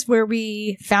year's, where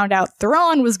we found out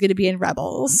Thrawn was going to be in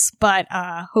Rebels. But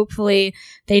hopefully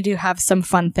they do have some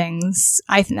fun things.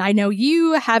 I know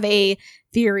you have a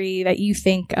theory that you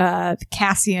think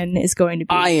Cassian is going to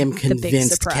be. I am the big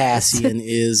convinced surprise. Cassian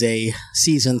is a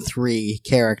season 3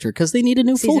 character because they need a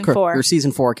new Season fulcrum 4. or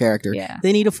season 4 character. Yeah.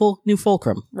 They need a new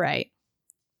fulcrum. Right.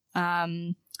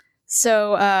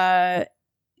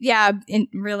 Yeah,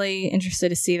 really interested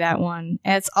to see that one.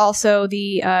 And it's also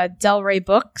the Del Rey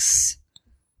Books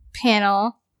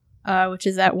panel, which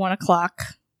is at 1:00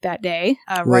 that day.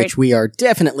 Which we are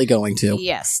definitely going to.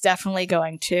 Yes, definitely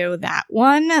going to that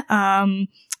one.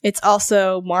 It's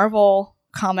also Marvel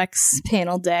Comics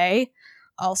panel day.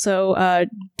 Also,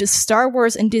 Star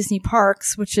Wars and Disney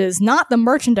Parks, which is not the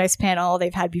merchandise panel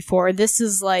they've had before. This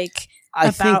is like I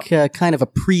think kind of a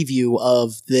preview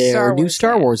of their new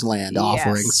Star Wars Land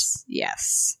offerings.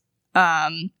 Yes.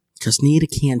 Just need a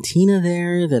cantina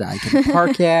there that I can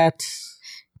park at.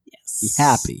 Yes. Be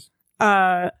happy.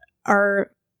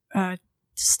 Our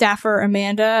staffer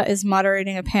Amanda is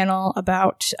moderating a panel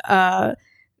about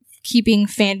keeping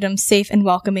fandom safe and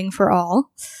welcoming for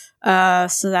all.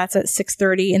 So that's at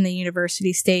 6:30 in the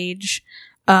university stage.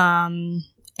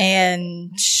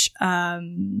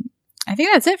 I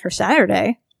think that's it for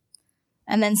Saturday.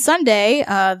 And then Sunday,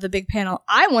 the big panel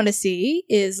I want to see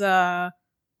is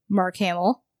Mark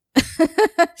Hamill.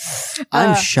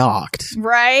 I'm shocked.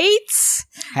 Right?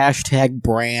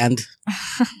 #brand.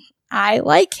 I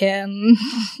like him.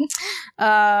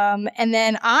 And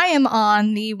then I am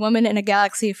on the Woman in a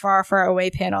Galaxy Far, Far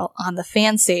Away panel on the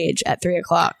fan stage at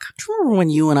 3:00. Do you remember when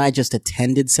you and I just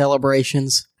attended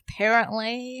celebrations?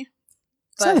 Apparently.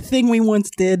 Is that a thing we once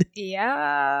did?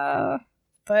 Yeah.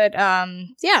 But,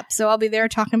 yeah, so I'll be there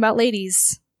talking about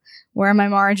ladies. Wearing my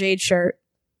Mara Jade shirt.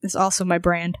 It's also my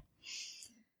brand.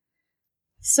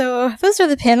 So those are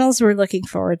the panels we're looking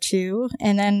forward to.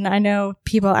 And then I know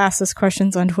people ask us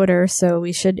questions on Twitter, so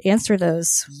we should answer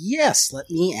those. Yes, let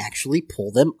me actually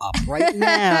pull them up right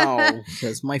now.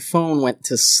 Because my phone went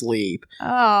to sleep.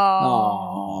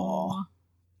 Oh.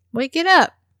 Wake it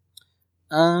up.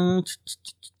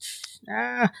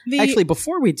 Actually,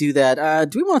 before we do that,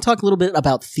 do we want to talk a little bit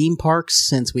about theme parks,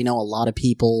 since we know a lot of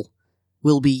people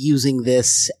will be using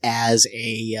this as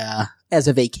a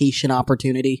vacation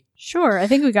opportunity? Sure, I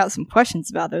think we got some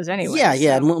questions about those anyway.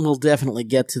 Yeah, and we'll definitely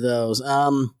get to those.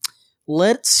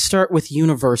 Let's start with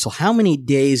Universal. How many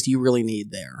days do you really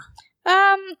need there?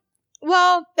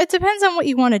 Well, it depends on what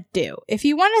you want to do. If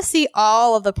you want to see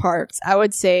all of the parks, I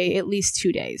would say at least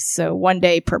 2 days. So 1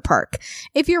 day per park.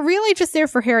 If you're really just there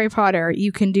for Harry Potter,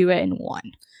 you can do it in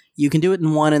 1. You can do it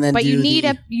in 1 and then but you need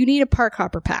a park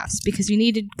hopper pass because you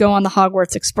need to go on the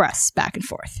Hogwarts Express back and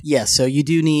forth. Yes, so you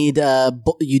do need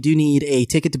a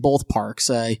ticket to both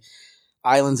parks,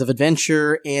 Islands of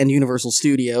Adventure and Universal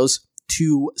Studios,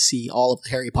 to see all of the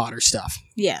Harry Potter stuff.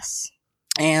 Yes.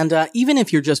 And even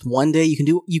if you're just 1 day,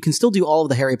 you can still do all of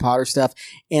the Harry Potter stuff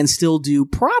and still do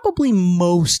probably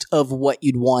most of what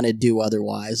you'd want to do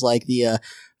otherwise, like the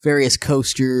various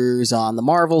coasters on the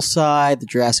Marvel side, the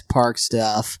Jurassic Park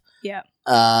stuff. Yeah.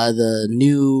 The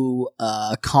new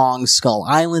Kong Skull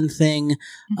Island thing.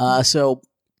 Mm-hmm. So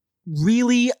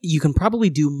really, you can probably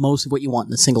do most of what you want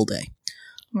in a single day.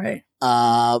 Right.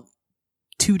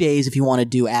 2 days if you want to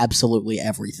do absolutely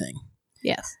everything.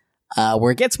 Yes.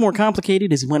 Where it gets more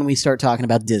complicated is when we start talking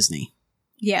about Disney.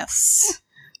 Yes.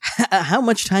 How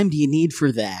much time do you need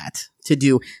for that to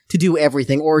do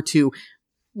everything, or to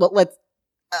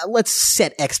let's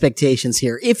set expectations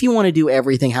here. If you want to do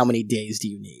everything, how many days do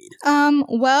you need?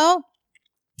 Well,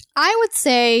 I would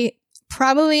say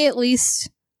probably at least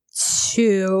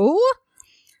 2.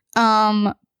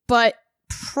 But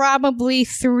probably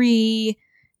 3.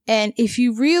 And if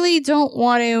you really don't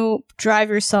want to drive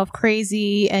yourself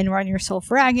crazy and run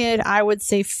yourself ragged, I would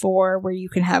say 4, where you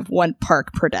can have 1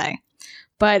 park per day.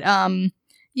 But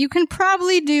you can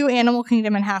probably do Animal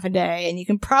Kingdom in half a day, and you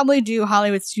can probably do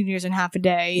Hollywood Studios in half a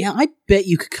day. Yeah, I bet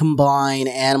you could combine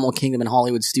Animal Kingdom and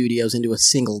Hollywood Studios into a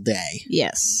single day.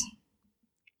 Yes.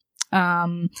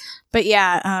 But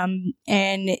yeah,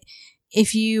 and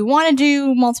if you want to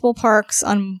do multiple parks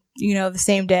on, the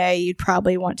same day, you'd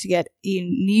probably want to you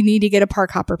need to get a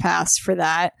park hopper pass for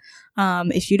that.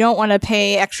 If you don't want to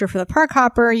pay extra for the park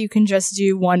hopper, you can just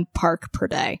do 1 park per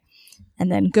day and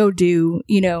then go do,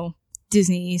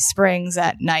 Disney Springs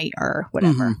at night or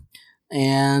whatever. Mm-hmm.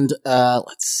 And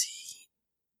let's see.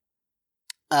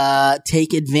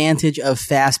 take advantage of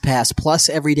FastPass Plus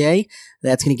every day.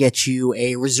 That's going to get you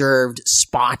a reserved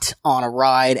spot on a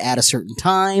ride at a certain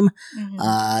time.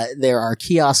 There are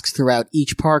kiosks throughout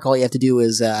each park. All you have to do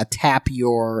is tap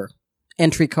your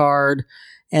entry card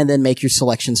and then make your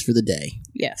selections for the day.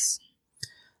 Yes.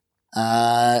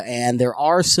 And there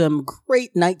are some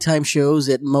great nighttime shows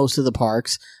at most of the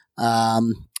parks.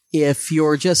 If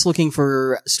you're just looking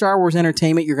for Star Wars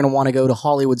entertainment, you're going to want to go to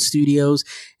Hollywood Studios,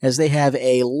 as they have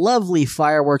a lovely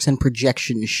fireworks and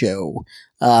projection show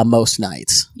most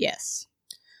nights. Yes.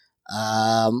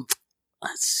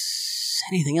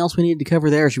 Anything else we need to cover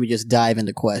there, or should we just dive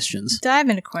into questions?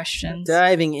 Diving into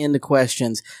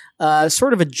questions.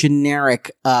 Sort of a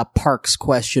generic parks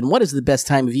question. What is the best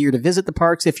time of year to visit the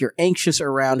parks if you're anxious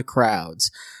around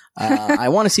crowds? I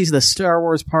want to see the Star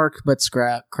Wars park, but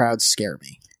crowds scare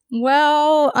me.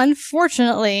 Well,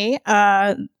 unfortunately,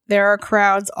 there are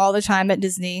crowds all the time at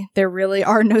Disney. There really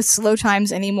are no slow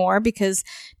times anymore because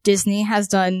Disney has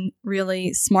done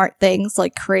really smart things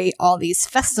like create all these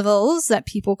festivals that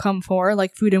people come for,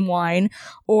 like Food and Wine,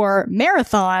 or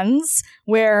marathons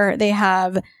where they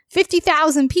have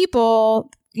 50,000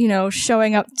 people,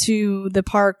 showing up to the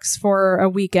parks for a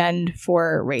weekend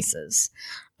for races.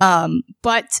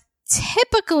 But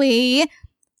typically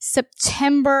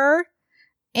September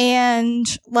and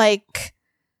late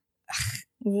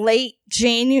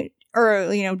January,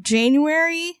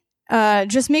 January,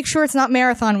 just make sure it's not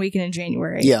marathon weekend in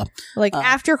January. Yeah.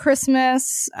 After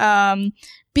Christmas,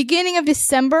 beginning of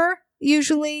December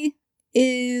usually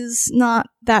is not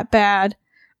that bad.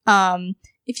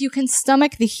 If you can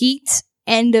stomach the heat,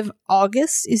 end of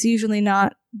August is usually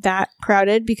not that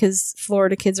crowded because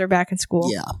Florida kids are back in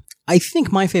school. Yeah. I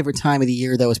think my favorite time of the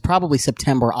year, though, is probably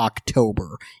September,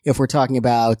 October, if we're talking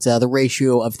about the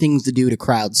ratio of things to do to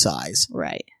crowd size.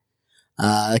 Right.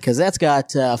 Because that's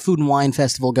got Food and Wine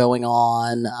Festival going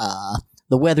on.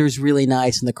 The weather's really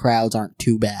nice and the crowds aren't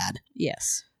too bad.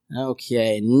 Yes.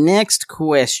 Okay, next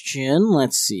question.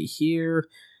 Let's see here.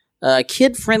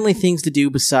 Kid-friendly things to do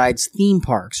besides theme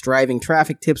parks, driving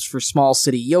traffic tips for small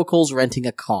city yokels, renting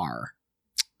a car.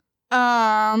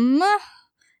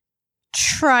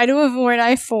 Try to avoid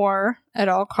I-4 at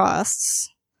all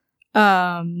costs.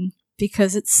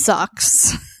 Because it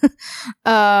sucks.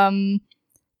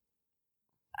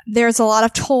 There's a lot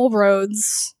of toll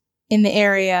roads in the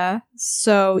area,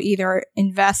 so either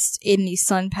invest in the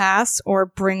Sun Pass or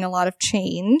bring a lot of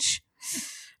change.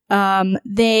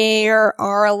 There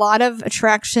are a lot of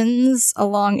attractions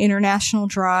along International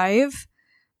Drive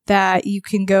that you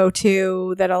can go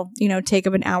to that'll, take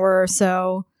up an hour or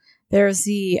so. There's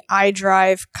the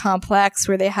iDrive complex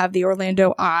where they have the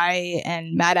Orlando Eye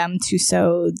and Madame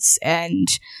Tussauds and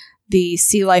the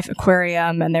Sea Life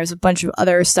Aquarium, and there's a bunch of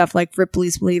other stuff like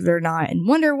Ripley's Believe It or Not and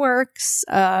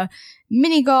Wonderworks,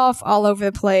 mini golf all over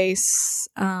the place.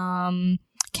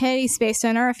 Kennedy Space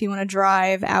Center, if you want to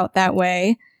drive out that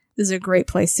way, this is a great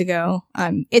place to go.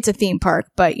 It's a theme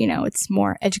park, but it's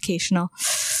more educational.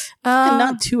 And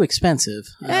not too expensive.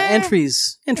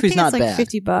 Entry's I think not it's bad.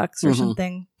 $50 or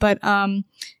something. But and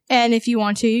if you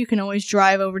want to, you can always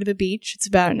drive over to the beach. It's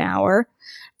about an hour.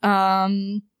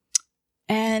 I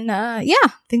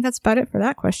think that's about it for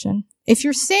that question. If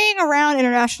you're staying around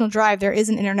International Drive, there is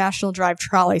an International Drive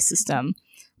trolley system.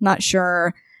 Not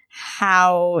sure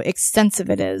how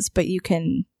extensive it is, but you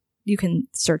can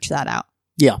search that out.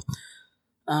 Yeah.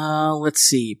 Let's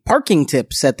see. Parking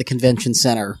tips at the convention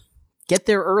center. Get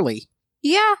there early.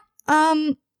 Yeah.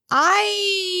 I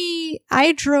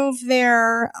drove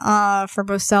there for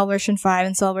both Celebration 5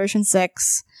 and Celebration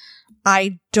 6.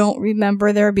 I don't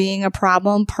remember there being a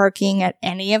problem parking at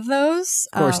any of those.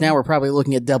 Of course, now we're probably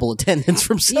looking at double attendance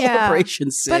from Celebration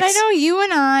 6. But I know you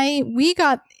and I, we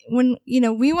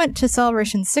went to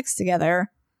Celebration 6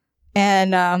 together,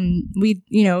 and we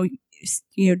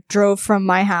drove from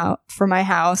my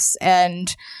house,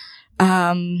 and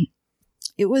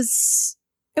it was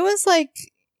like,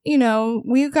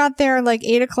 we got there like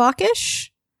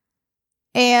 8:00-ish,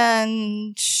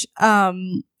 and I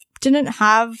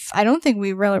don't think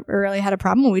we really had a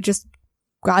problem. We just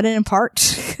got in and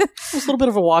parked. It was a little bit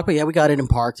of a walk, but yeah, we got in and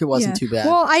parked. It wasn't too bad.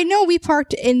 Well, I know we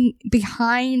parked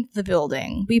behind the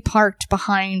building. We parked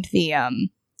behind the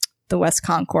West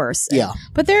Concourse. Yeah.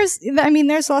 But there's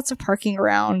lots of parking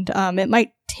around. It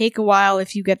might take a while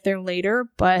if you get there later,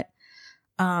 but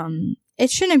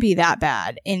it shouldn't be that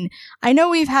bad. And I know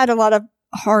we've had a lot of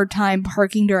hard time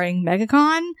parking during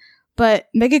MegaCon, but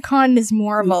MegaCon is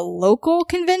more of a local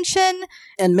convention.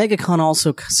 And MegaCon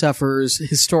also suffers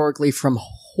historically from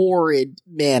horrid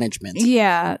management.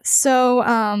 Yeah.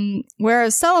 So,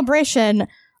 whereas Celebration,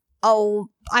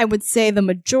 I would say the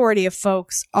majority of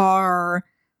folks are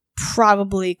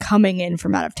probably coming in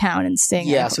from out of town and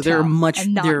staying at a so there are hotel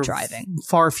and not there are driving.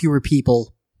 far fewer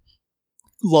people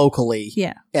locally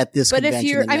at this But convention.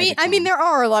 if you're, I mean, there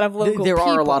are a lot of local. There are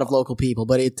a people. lot of local people,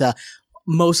 but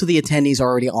most of the attendees are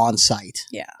already on site.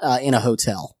 Yeah. In a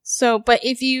hotel. So, but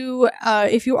if you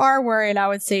are worried, I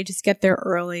would say just get there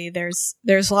early.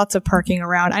 There's lots of parking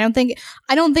around. I don't think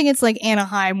it's like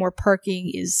Anaheim where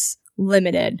parking is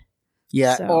limited.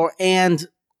 Yeah. So.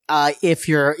 If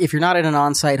you're not at an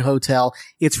on-site hotel,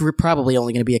 it's probably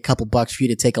only going to be a couple bucks for you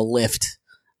to take a lift,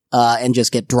 and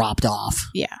just get dropped off.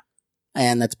 Yeah.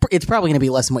 And it's probably going to be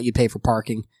less than what you pay for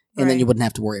parking, and then you wouldn't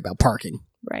have to worry about parking.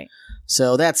 Right.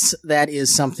 So that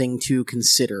is something to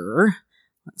consider.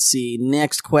 Let's see.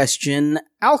 Next question.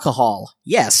 Alcohol.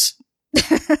 Yes.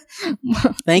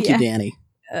 Thank you, Danny.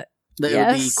 Yes.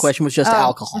 The question was just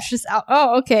alcohol. It's just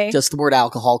okay. Just the word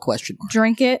alcohol question mark.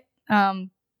 Drink it.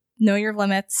 Know your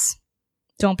limits.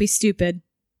 Don't be stupid.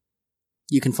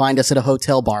 You can find us at a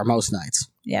hotel bar most nights.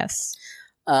 Yes.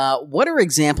 What are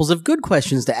examples of good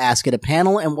questions to ask at a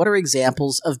panel, and what are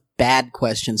examples of bad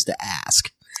questions to ask?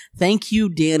 Thank you,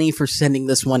 Danny, for sending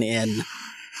this one in.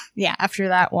 Yeah, after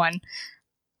that one.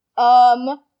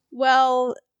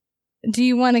 Well, do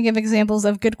you want to give examples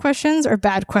of good questions or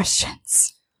bad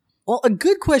questions? Well, a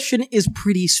good question is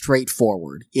pretty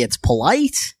straightforward. It's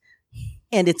polite,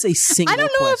 and it's a single I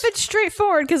don't know question. if it's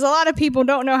straightforward because a lot of people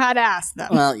don't know how to ask them.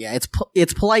 Well, yeah,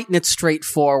 it's polite and it's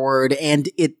straightforward, and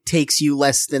it takes you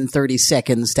less than 30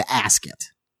 seconds to ask it.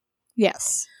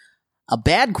 Yes. A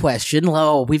bad question,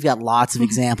 we've got lots of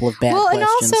examples of bad questions. Well, and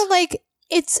also, like,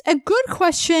 it's a good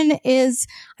question is,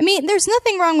 I mean, there's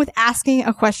nothing wrong with asking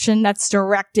a question that's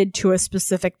directed to a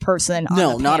specific person on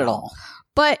No, the not at panel. all.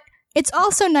 But it's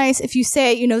also nice if you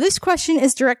say, this question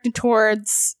is directed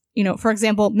towards, for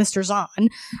example, Mr. Zahn.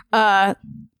 But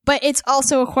it's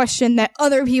also a question that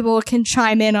other people can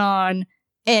chime in on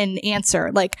and answer.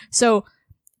 Like, so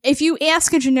if you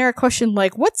ask a generic question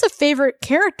like, what's a favorite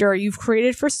character you've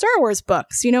created for Star Wars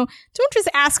books? Don't just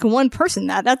ask one person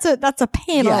that. That's a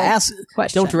panel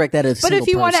question. Don't direct that at a But single if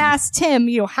you want to person. ask Tim,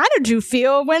 how did you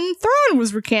feel when Thrawn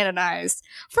was recanonized?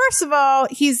 First of all,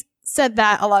 he's said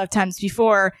that a lot of times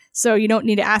before, so you don't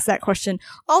need to ask that question.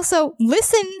 Also,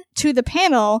 listen to the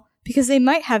panel because they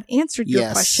might have answered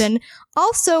your question.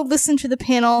 Also, listen to the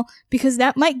panel because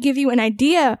that might give you an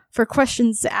idea for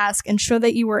questions to ask and show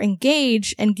that you were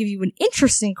engaged and give you an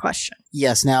interesting question.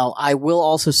 Yes, now, I will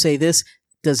also say this.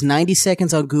 Does 90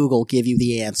 seconds on Google give you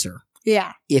the answer?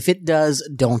 Yeah. If it does,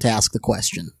 don't ask the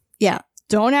question. Yeah.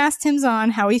 Don't ask Tim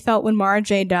Zahn how he felt when Mara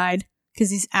Jade died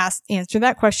because he's answered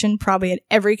that question probably at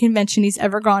every convention he's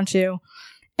ever gone to.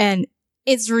 And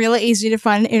it's really easy to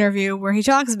find an interview where he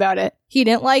talks about it. He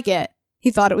didn't like it. He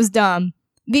thought it was dumb.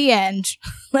 The end.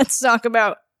 Let's talk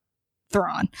about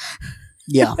Thrawn.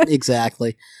 Yeah,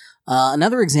 exactly.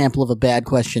 Another example of a bad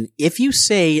question. If you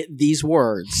say these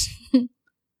words,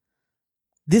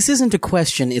 this isn't a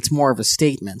question, it's more of a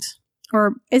statement.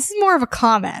 Or it's more of a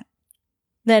comment.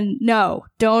 Then no,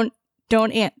 don't do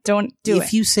it.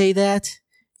 If you say that,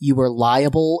 you are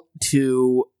liable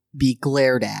to be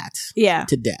glared at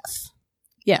to death.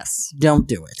 Yes. Don't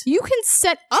do it. You can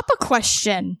set up a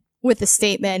question with a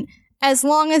statement as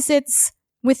long as it's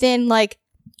within like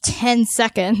 10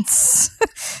 seconds.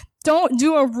 Don't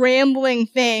do a rambling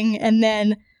thing and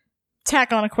then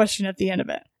tack on a question at the end of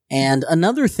it. And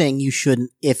another thing you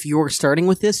shouldn't, if you're starting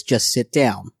with this, just sit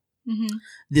down. Mm-hmm.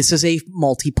 This is a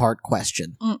multi-part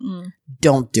question. Mm-mm.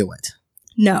 Don't do it.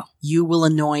 No. You will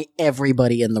annoy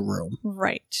everybody in the room.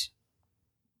 Right.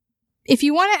 If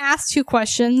you want to ask two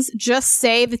questions, just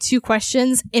say the two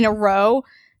questions in a row.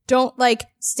 Don't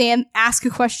ask a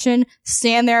question,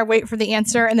 stand there, wait for the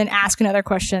answer, and then ask another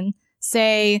question.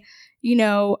 Say,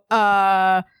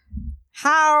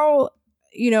 how,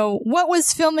 what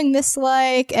was filming this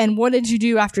like, and what did you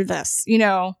do after this?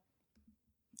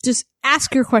 Just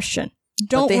ask your question.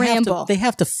 Don't ramble. They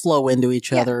have to flow into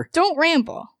each other. Don't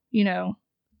ramble,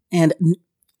 And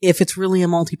if it's really a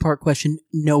multi-part question,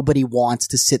 nobody wants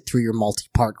to sit through your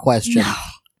multi-part question.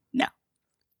 No.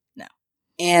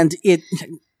 And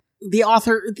the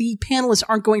panelists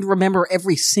aren't going to remember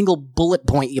every single bullet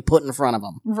point you put in front of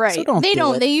them. Right. So don't they do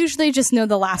don't. it. They usually just know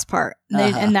the last part,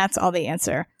 and that's all they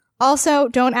answer. Also,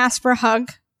 don't ask for a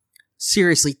hug.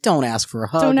 Seriously, don't ask for a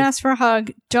hug. Don't ask for a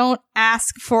hug. Don't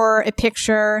ask for a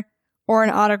picture or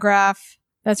an autograph.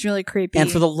 That's really creepy.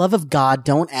 And for the love of God,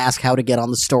 don't ask how to get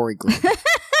on the story group.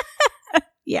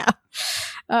 Yeah.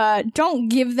 Don't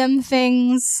give them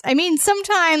things. I mean,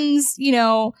 sometimes,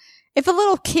 if a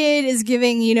little kid is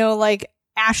giving,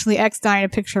 Ashley Eckstein a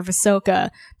picture of Ahsoka,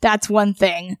 that's one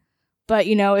thing. But,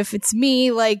 if it's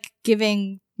me, like,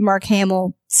 giving Mark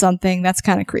Hamill something, that's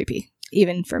kind of creepy,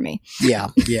 even for me. Yeah.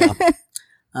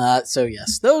 So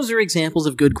yes, those are examples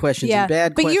of good questions and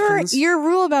bad questions. But your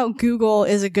rule about Google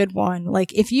is a good one.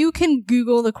 Like, if you can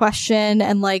Google the question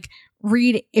and, like,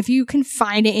 read, if you can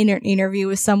find it in an interview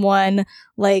with someone,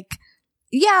 like,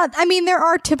 yeah, I mean, there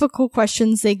are typical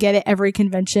questions they get at every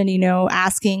convention,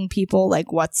 asking people,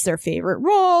 like, what's their favorite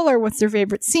role or what's their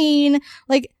favorite scene.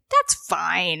 Like, that's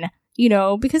fine,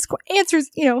 because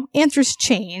answers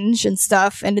change and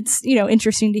stuff. And it's,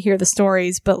 interesting to hear the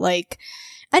stories, but, like,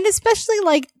 and especially,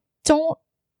 like, don't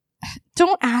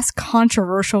ask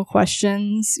controversial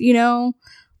questions,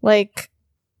 like,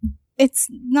 it's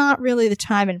not really the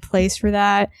time and place for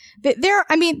that.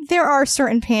 There are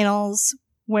certain panels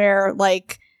where,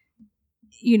 like,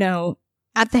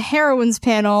 at the heroines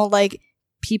panel, like,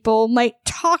 people might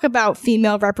talk about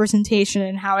female representation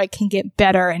and how it can get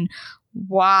better and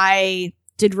why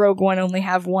did Rogue One only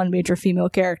have one major female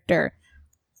character.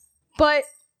 But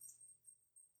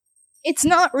it's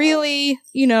not really,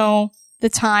 the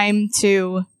time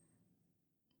to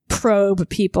probe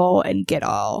people and get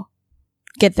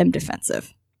them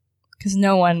defensive. Because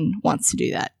no one wants to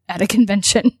do that at a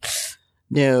convention.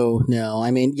 No. I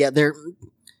mean, yeah, there's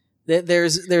we a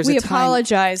time.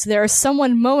 apologize. There's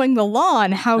someone mowing the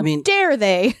lawn. How dare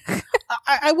they?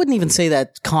 I wouldn't even say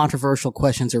that controversial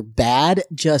questions are bad.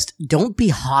 Just don't be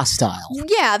hostile.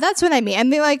 Yeah, that's what I mean. I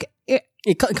mean, like,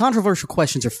 controversial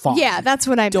questions are fine. Yeah, that's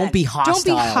what I meant. Don't be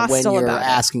hostile when you're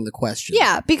asking the question.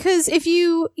 Yeah, because if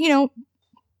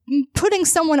putting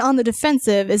someone on the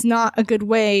defensive is not a good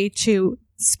way to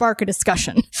spark a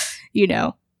discussion,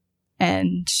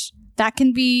 and that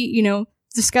can be,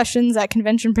 discussions at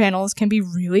convention panels can be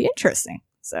really interesting.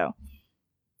 So,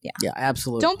 yeah. Yeah,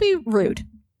 absolutely. Don't be rude.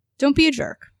 Don't be a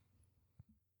jerk.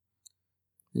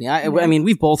 Yeah, I mean,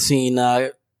 we've both seen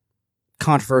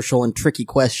controversial and tricky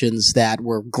questions that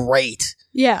were great.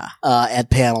 Yeah. At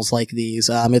panels like these.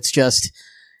 It's just,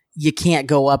 you can't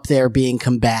go up there being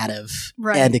combative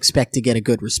and expect to get a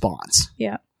good response.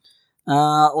 Yeah.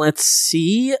 Let's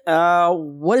see.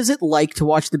 What is it like to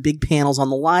watch the big panels on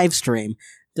the live stream?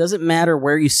 Does it matter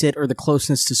where you sit or is the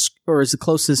closest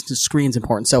to screens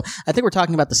important? So I think we're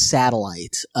talking about the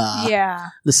satellite.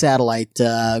 The satellite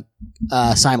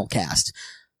simulcast.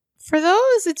 For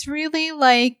those, it's really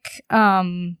like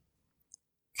I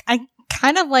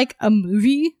kind of like a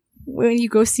movie when you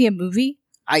go see a movie.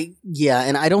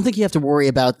 And I don't think you have to worry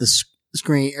about the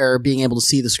screen or being able to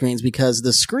see the screens, because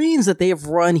the screens that they have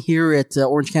run here at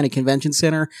Orange County Convention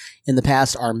Center in the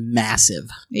past are massive.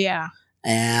 Yeah.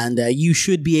 And you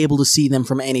should be able to see them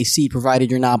from any seat,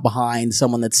 provided you're not behind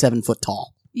someone that's 7 foot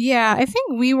tall. Yeah, I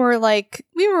think we were like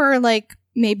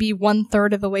maybe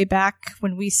 1/3 of the way back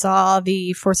when we saw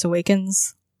the Force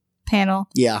Awakens panel.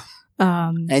 Yeah.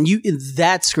 And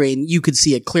that screen, you could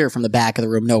see it clear from the back of the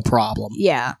room, no problem.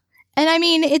 Yeah. And I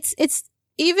mean, it's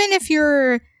even if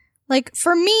you're like,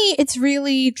 for me, it's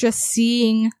really just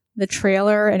seeing the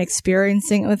trailer and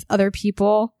experiencing it with other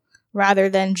people rather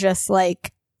than just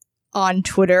like on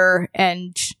Twitter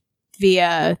and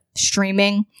via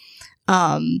streaming.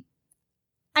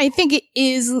 I think it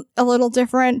is a little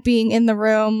different being in the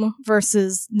room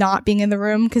versus not being in the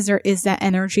room, because there is that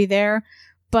energy there.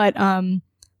 But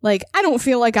like, I don't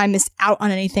feel like I missed out on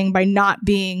anything by not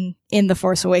being in the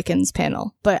Force Awakens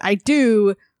panel, but I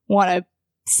do want to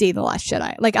see The Last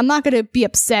Jedi. Like, I'm not going to be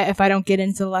upset if I don't get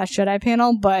into The Last Jedi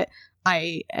panel, but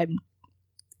I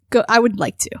would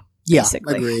like to. Yeah,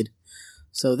 basically. Agreed.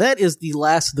 So that is the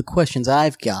last of the questions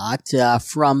I've got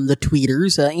from the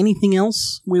tweeters. Anything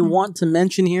else we want to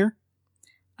mention here?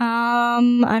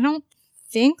 I don't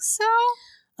think so.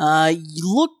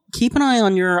 Keep an eye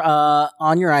on your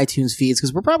iTunes feeds,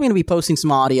 because we're probably going to be posting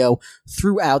some audio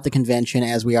throughout the convention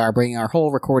as we are bringing our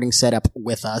whole recording setup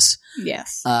with us.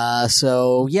 Yes.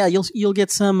 So yeah, you'll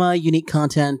get some unique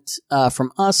content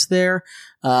from us there.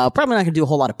 Probably not going to do a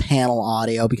whole lot of panel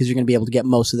audio, because you're going to be able to get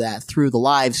most of that through the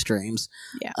live streams.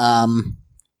 Yeah.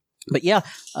 But yeah,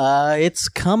 it's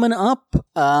coming up.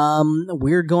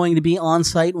 We're going to be on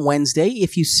site Wednesday.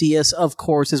 If you see us, of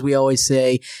course, as we always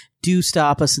say, do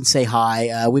stop us and say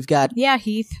hi. We've got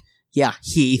Heath. Yeah,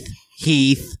 Heath.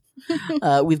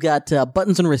 We've got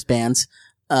buttons and wristbands.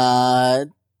 And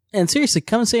seriously,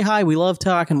 come and say hi. We love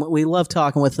talking. We love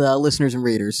talking with listeners and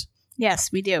readers.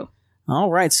 Yes, we do. All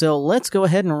right, so let's go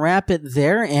ahead and wrap it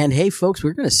there. And hey, folks,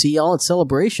 we're going to see y'all at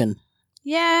Celebration.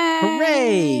 Yay!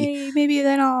 Hooray! Maybe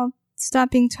then I'll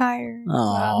Stop being tired.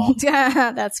 Aw.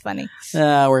 That's funny.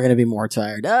 We're going to be more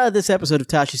tired. This episode of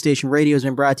Tashi Station Radio has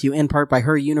been brought to you in part by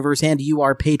Her Universe and you,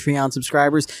 our Patreon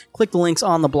subscribers. Click the links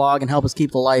on the blog and help us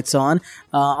keep the lights on.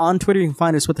 On Twitter, you can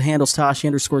find us with the handles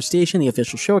Tashi_Station, the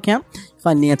official show account. You can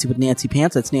find Nancy with Nancy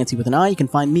Pants, that's Nancy with an I. You can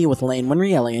find me with Elaine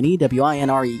Winry,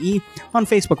 LaneWinree. On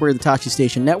Facebook, we're the Tashi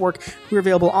Station Network. We're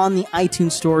available on the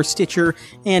iTunes Store, Stitcher,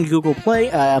 and Google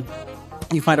Play.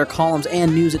 You can find our columns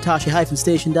and news at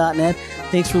tashi-station.net.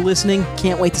 Thanks for listening.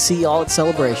 Can't wait to see you all at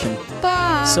Celebration.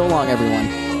 Bye. So long,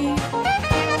 everyone.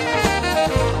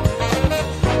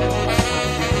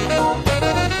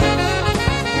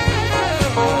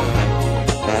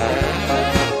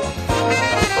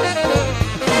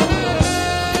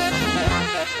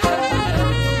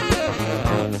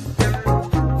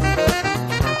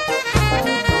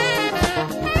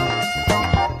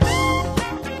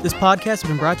 This podcast has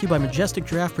been brought to you by Majestic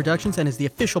Giraffe Productions and is the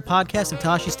official podcast of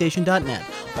TashiStation.net.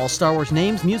 All Star Wars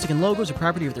names, music, and logos are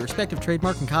property of their respective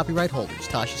trademark and copyright holders.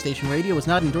 Tashi Station Radio is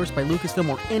not endorsed by Lucasfilm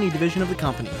or any division of the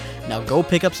company. Now go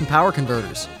pick up some power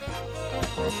converters.